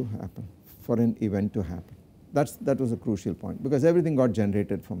jump to happen, for an event to happen? That was a crucial point, because everything got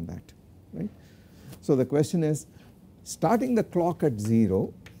generated from that, right. So the question is, starting the clock at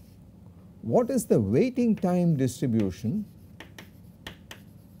 0, what is the waiting time distribution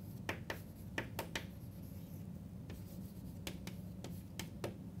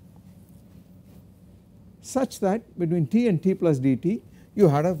such that between t and t plus dt you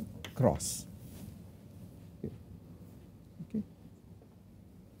had a cross. Okay.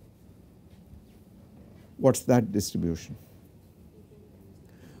 What is that distribution?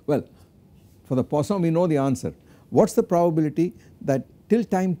 Well, for the Poisson we know the answer. What is the probability that till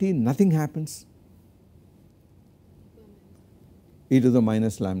time t nothing happens? E to the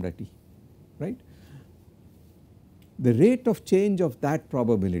minus lambda t, right. The rate of change of that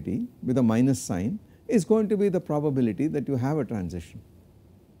probability with a minus sign is going to be the probability that you have a transition.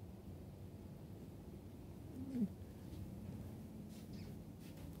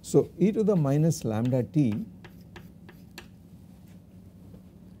 So e to the minus lambda t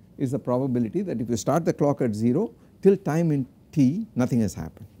is the probability that if you start the clock at 0, till time in t nothing has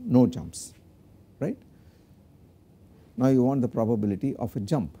happened, no jumps, right. Now you want the probability of a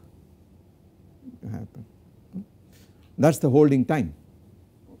jump to happen. That is the holding time,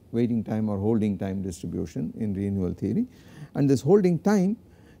 waiting time or holding time distribution in renewal theory, and this holding time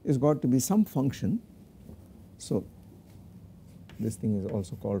is got to be some function. So this thing is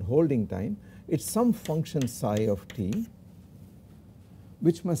also called holding time. It is some function psi of t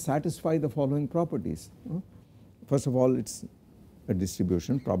which must satisfy the following properties. First of all, it is a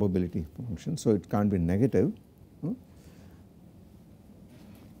distribution, probability function, so it can't be negative.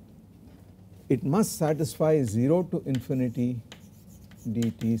 It must satisfy 0 to infinity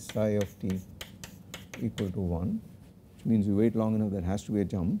dt psi of t equal to 1, which means you wait long enough there has to be a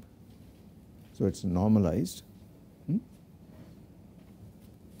jump, so it is normalized.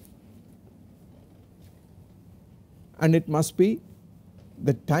 And it must be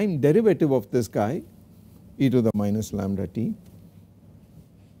the time derivative of this guy e to the minus lambda t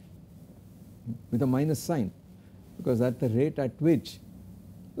with a minus sign, because at the rate at which,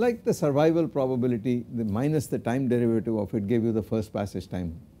 like the survival probability, the minus the time derivative of it gave you the first passage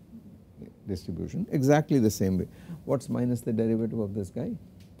time distribution, exactly the same way. What is minus the derivative of this guy?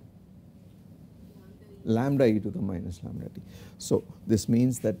 Lambda e to the minus lambda t. So this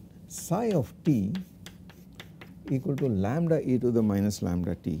means that psi of t equal to lambda e to the minus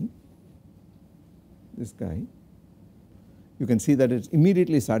lambda t, this guy, you can see that it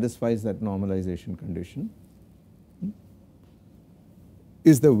immediately satisfies that normalization condition,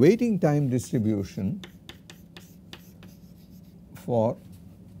 is the waiting time distribution for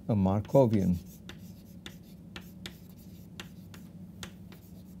a Markovian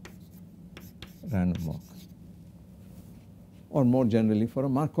random walk, or more generally for a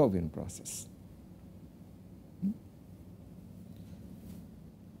Markovian process.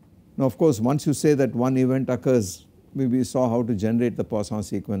 Now of course once you say that one event occurs, we saw how to generate the Poisson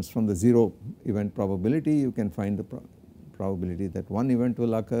sequence from the 0 event probability. You can find the probability that one event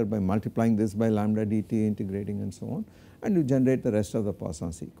will occur by multiplying this by lambda dt, integrating and so on, and you generate the rest of the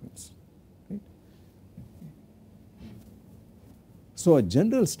Poisson sequence, right. So a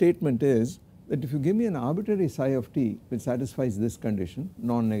general statement is that if you give me an arbitrary psi of t which satisfies this condition,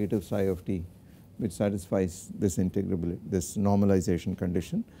 non-negative psi of t which satisfies this integrability, this normalization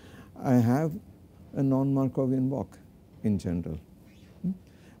condition, I have a non-Markovian walk in general,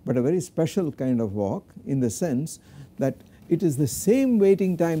 but a very special kind of walk in the sense that it is the same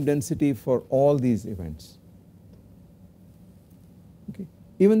waiting time density for all these events. Okay.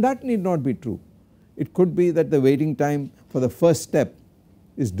 Even that need not be true. It could be that the waiting time for the first step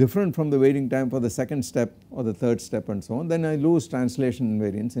is different from the waiting time for the second step or the third step and so on, then I lose translation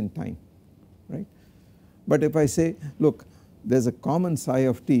invariance in time, right. But if I say, look, there is a common psi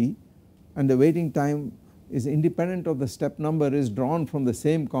of t and the waiting time is independent of the step number, is drawn from the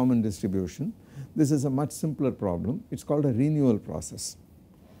same common distribution, this is a much simpler problem. It is called a renewal process.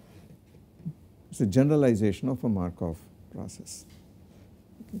 It is a generalization of a Markov process.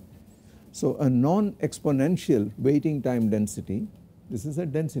 Okay. So a non-exponential waiting time density, this is a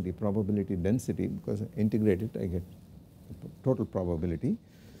density, probability density, because I integrate it I get total probability.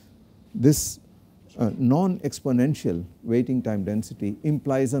 This non-exponential waiting time density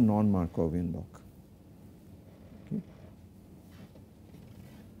implies a non-Markovian walk. Okay.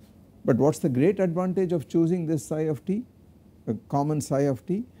 But what is the great advantage of choosing this psi of t, a common psi of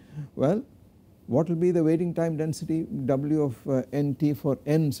t? Well, what will be the waiting time density W of nt for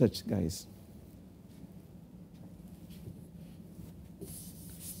n such guys?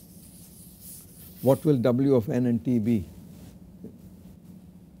 What will W of n and t be?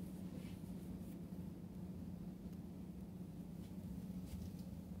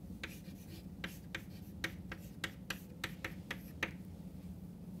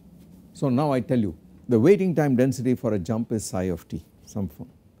 So now I tell you, the waiting time density for a jump is psi of t, some form,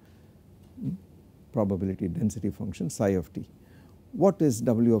 probability density function psi of t. What is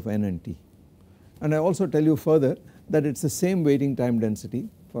W of n and t? And I also tell you further that it is the same waiting time density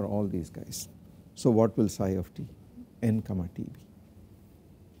for all these guys. So what will psi of t, n comma t be?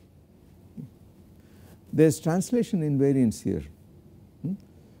 There is translation invariance here.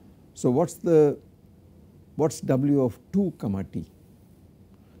 So what's W of 2 comma t?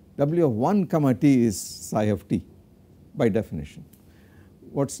 W of 1 comma t is psi of t by definition.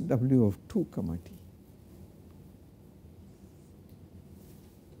 What's W of 2 comma t?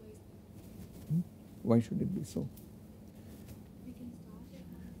 Why should it be so?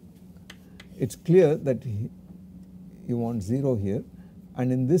 It is clear that you want 0 here,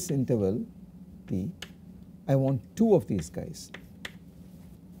 and in this interval t I want 2 of these guys.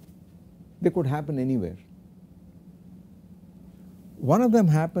 They could happen anywhere. One of them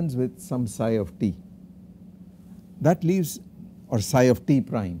happens with some psi of t, that leaves, or psi of t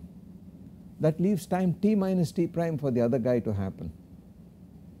prime, that leaves time t minus t prime for the other guy to happen,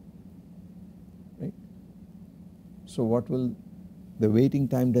 right. So what will the waiting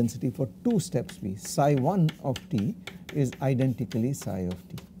time density for 2 steps be? Psi 1 of t is identically psi of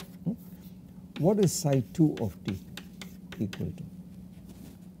t. What is psi 2 of t equal to?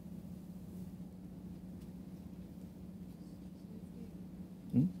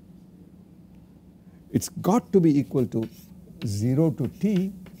 It has got to be equal to 0 to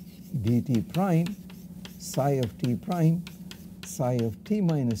t dt prime psi of t prime psi of t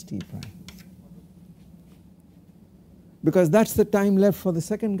minus t prime, because that is the time left for the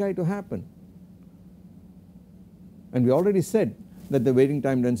second guy to happen. And we already said that the waiting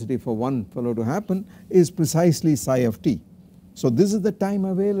time density for one fellow to happen is precisely psi of t. So this is the time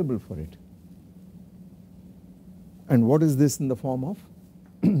available for it. And what is this in the form of?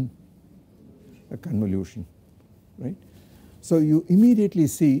 A convolution, right. So you immediately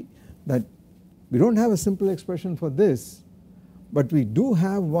see that we do not have a simple expression for this, but we do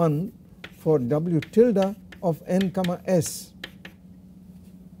have one for W tilde of n comma s.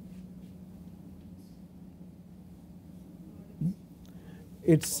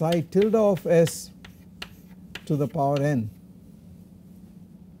 It is psi tilde of s to the power n.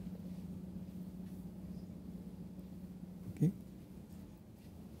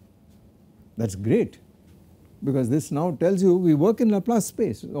 That is great, because this now tells you we work in Laplace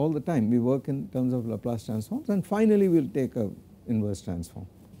space all the time. We work in terms of Laplace transforms, and finally we will take a inverse transform,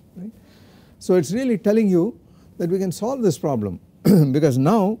 right. So it is really telling you that we can solve this problem because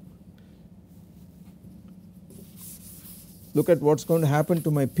now look at what is going to happen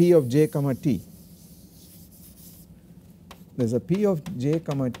to my p of j comma t. There is a p of j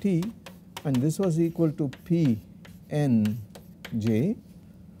comma t, and this was equal to p n j,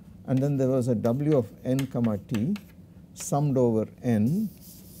 and then there was a W of n comma t summed over n,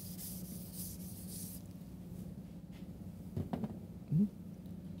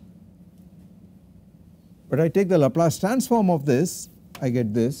 but I take the Laplace transform of this, I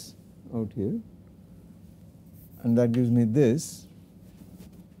get this out here, and that gives me this,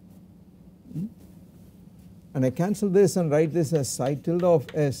 and I cancel this and write this as psi tilde of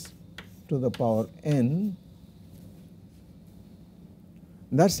s to the power n.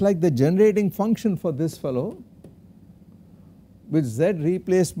 That is like the generating function for this fellow with z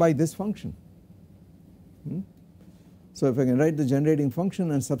replaced by this function. So if I can write the generating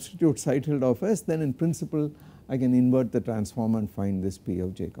function and substitute psi tilde of s, then in principle I can invert the transform and find this p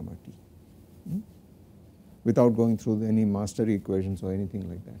of j comma t without going through any master equations or anything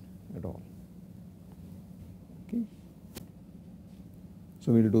like that at all. Okay.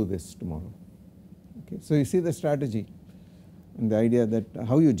 So we will do this tomorrow. Okay. So you see the strategy and the idea that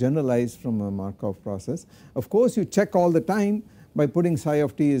how you generalize from a Markov process. Of course you check all the time by putting psi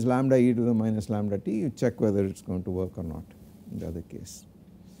of t is lambda e to the minus lambda t, you check whether it is going to work or not in the other case.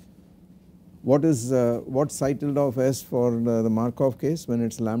 What is what psi tilde of s for the Markov case when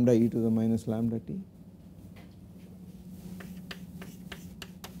it is lambda e to the minus lambda t?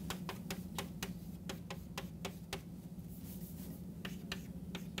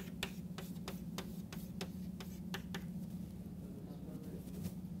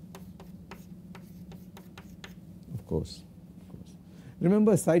 course.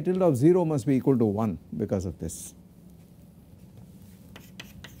 Remember, psi tilde of 0 must be equal to 1 because of this.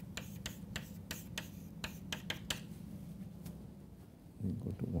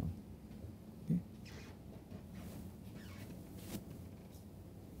 Equal to 1. Okay.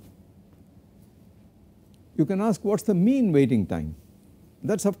 You can ask, what is the mean waiting time?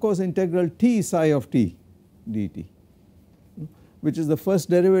 That is of course integral t psi of t dt, which is the first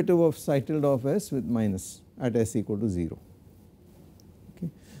derivative of psi tilde of s with minus at s equal to 0. Okay.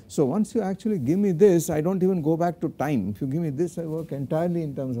 So once you actually give me this, I do not even go back to time. If you give me this, I work entirely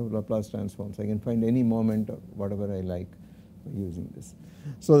in terms of Laplace transforms. I can find any moment or whatever I like by using this.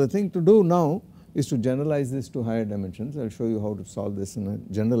 So the thing to do now is to generalize this to higher dimensions. I will show you how to solve this in a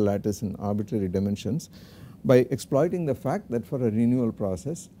general lattice in arbitrary dimensions by exploiting the fact that for a renewal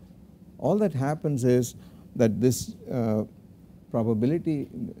process, all that happens is that this probability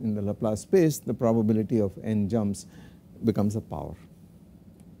in the Laplace space, the probability of n jumps becomes a power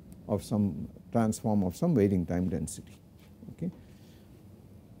of some transform of some waiting time density. Okay.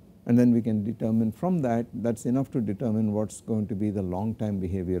 And then we can determine from that, that is enough to determine what is going to be the long time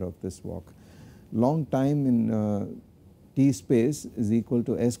behavior of this walk. Long time in t space is equal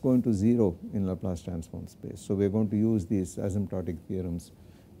to s going to 0 in Laplace transform space. So we are going to use these asymptotic theorems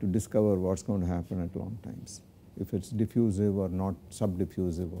to discover what is going to happen at long times, if it is diffusive or not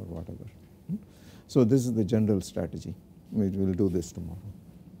subdiffusive or whatever. So this is the general strategy. We will do this tomorrow.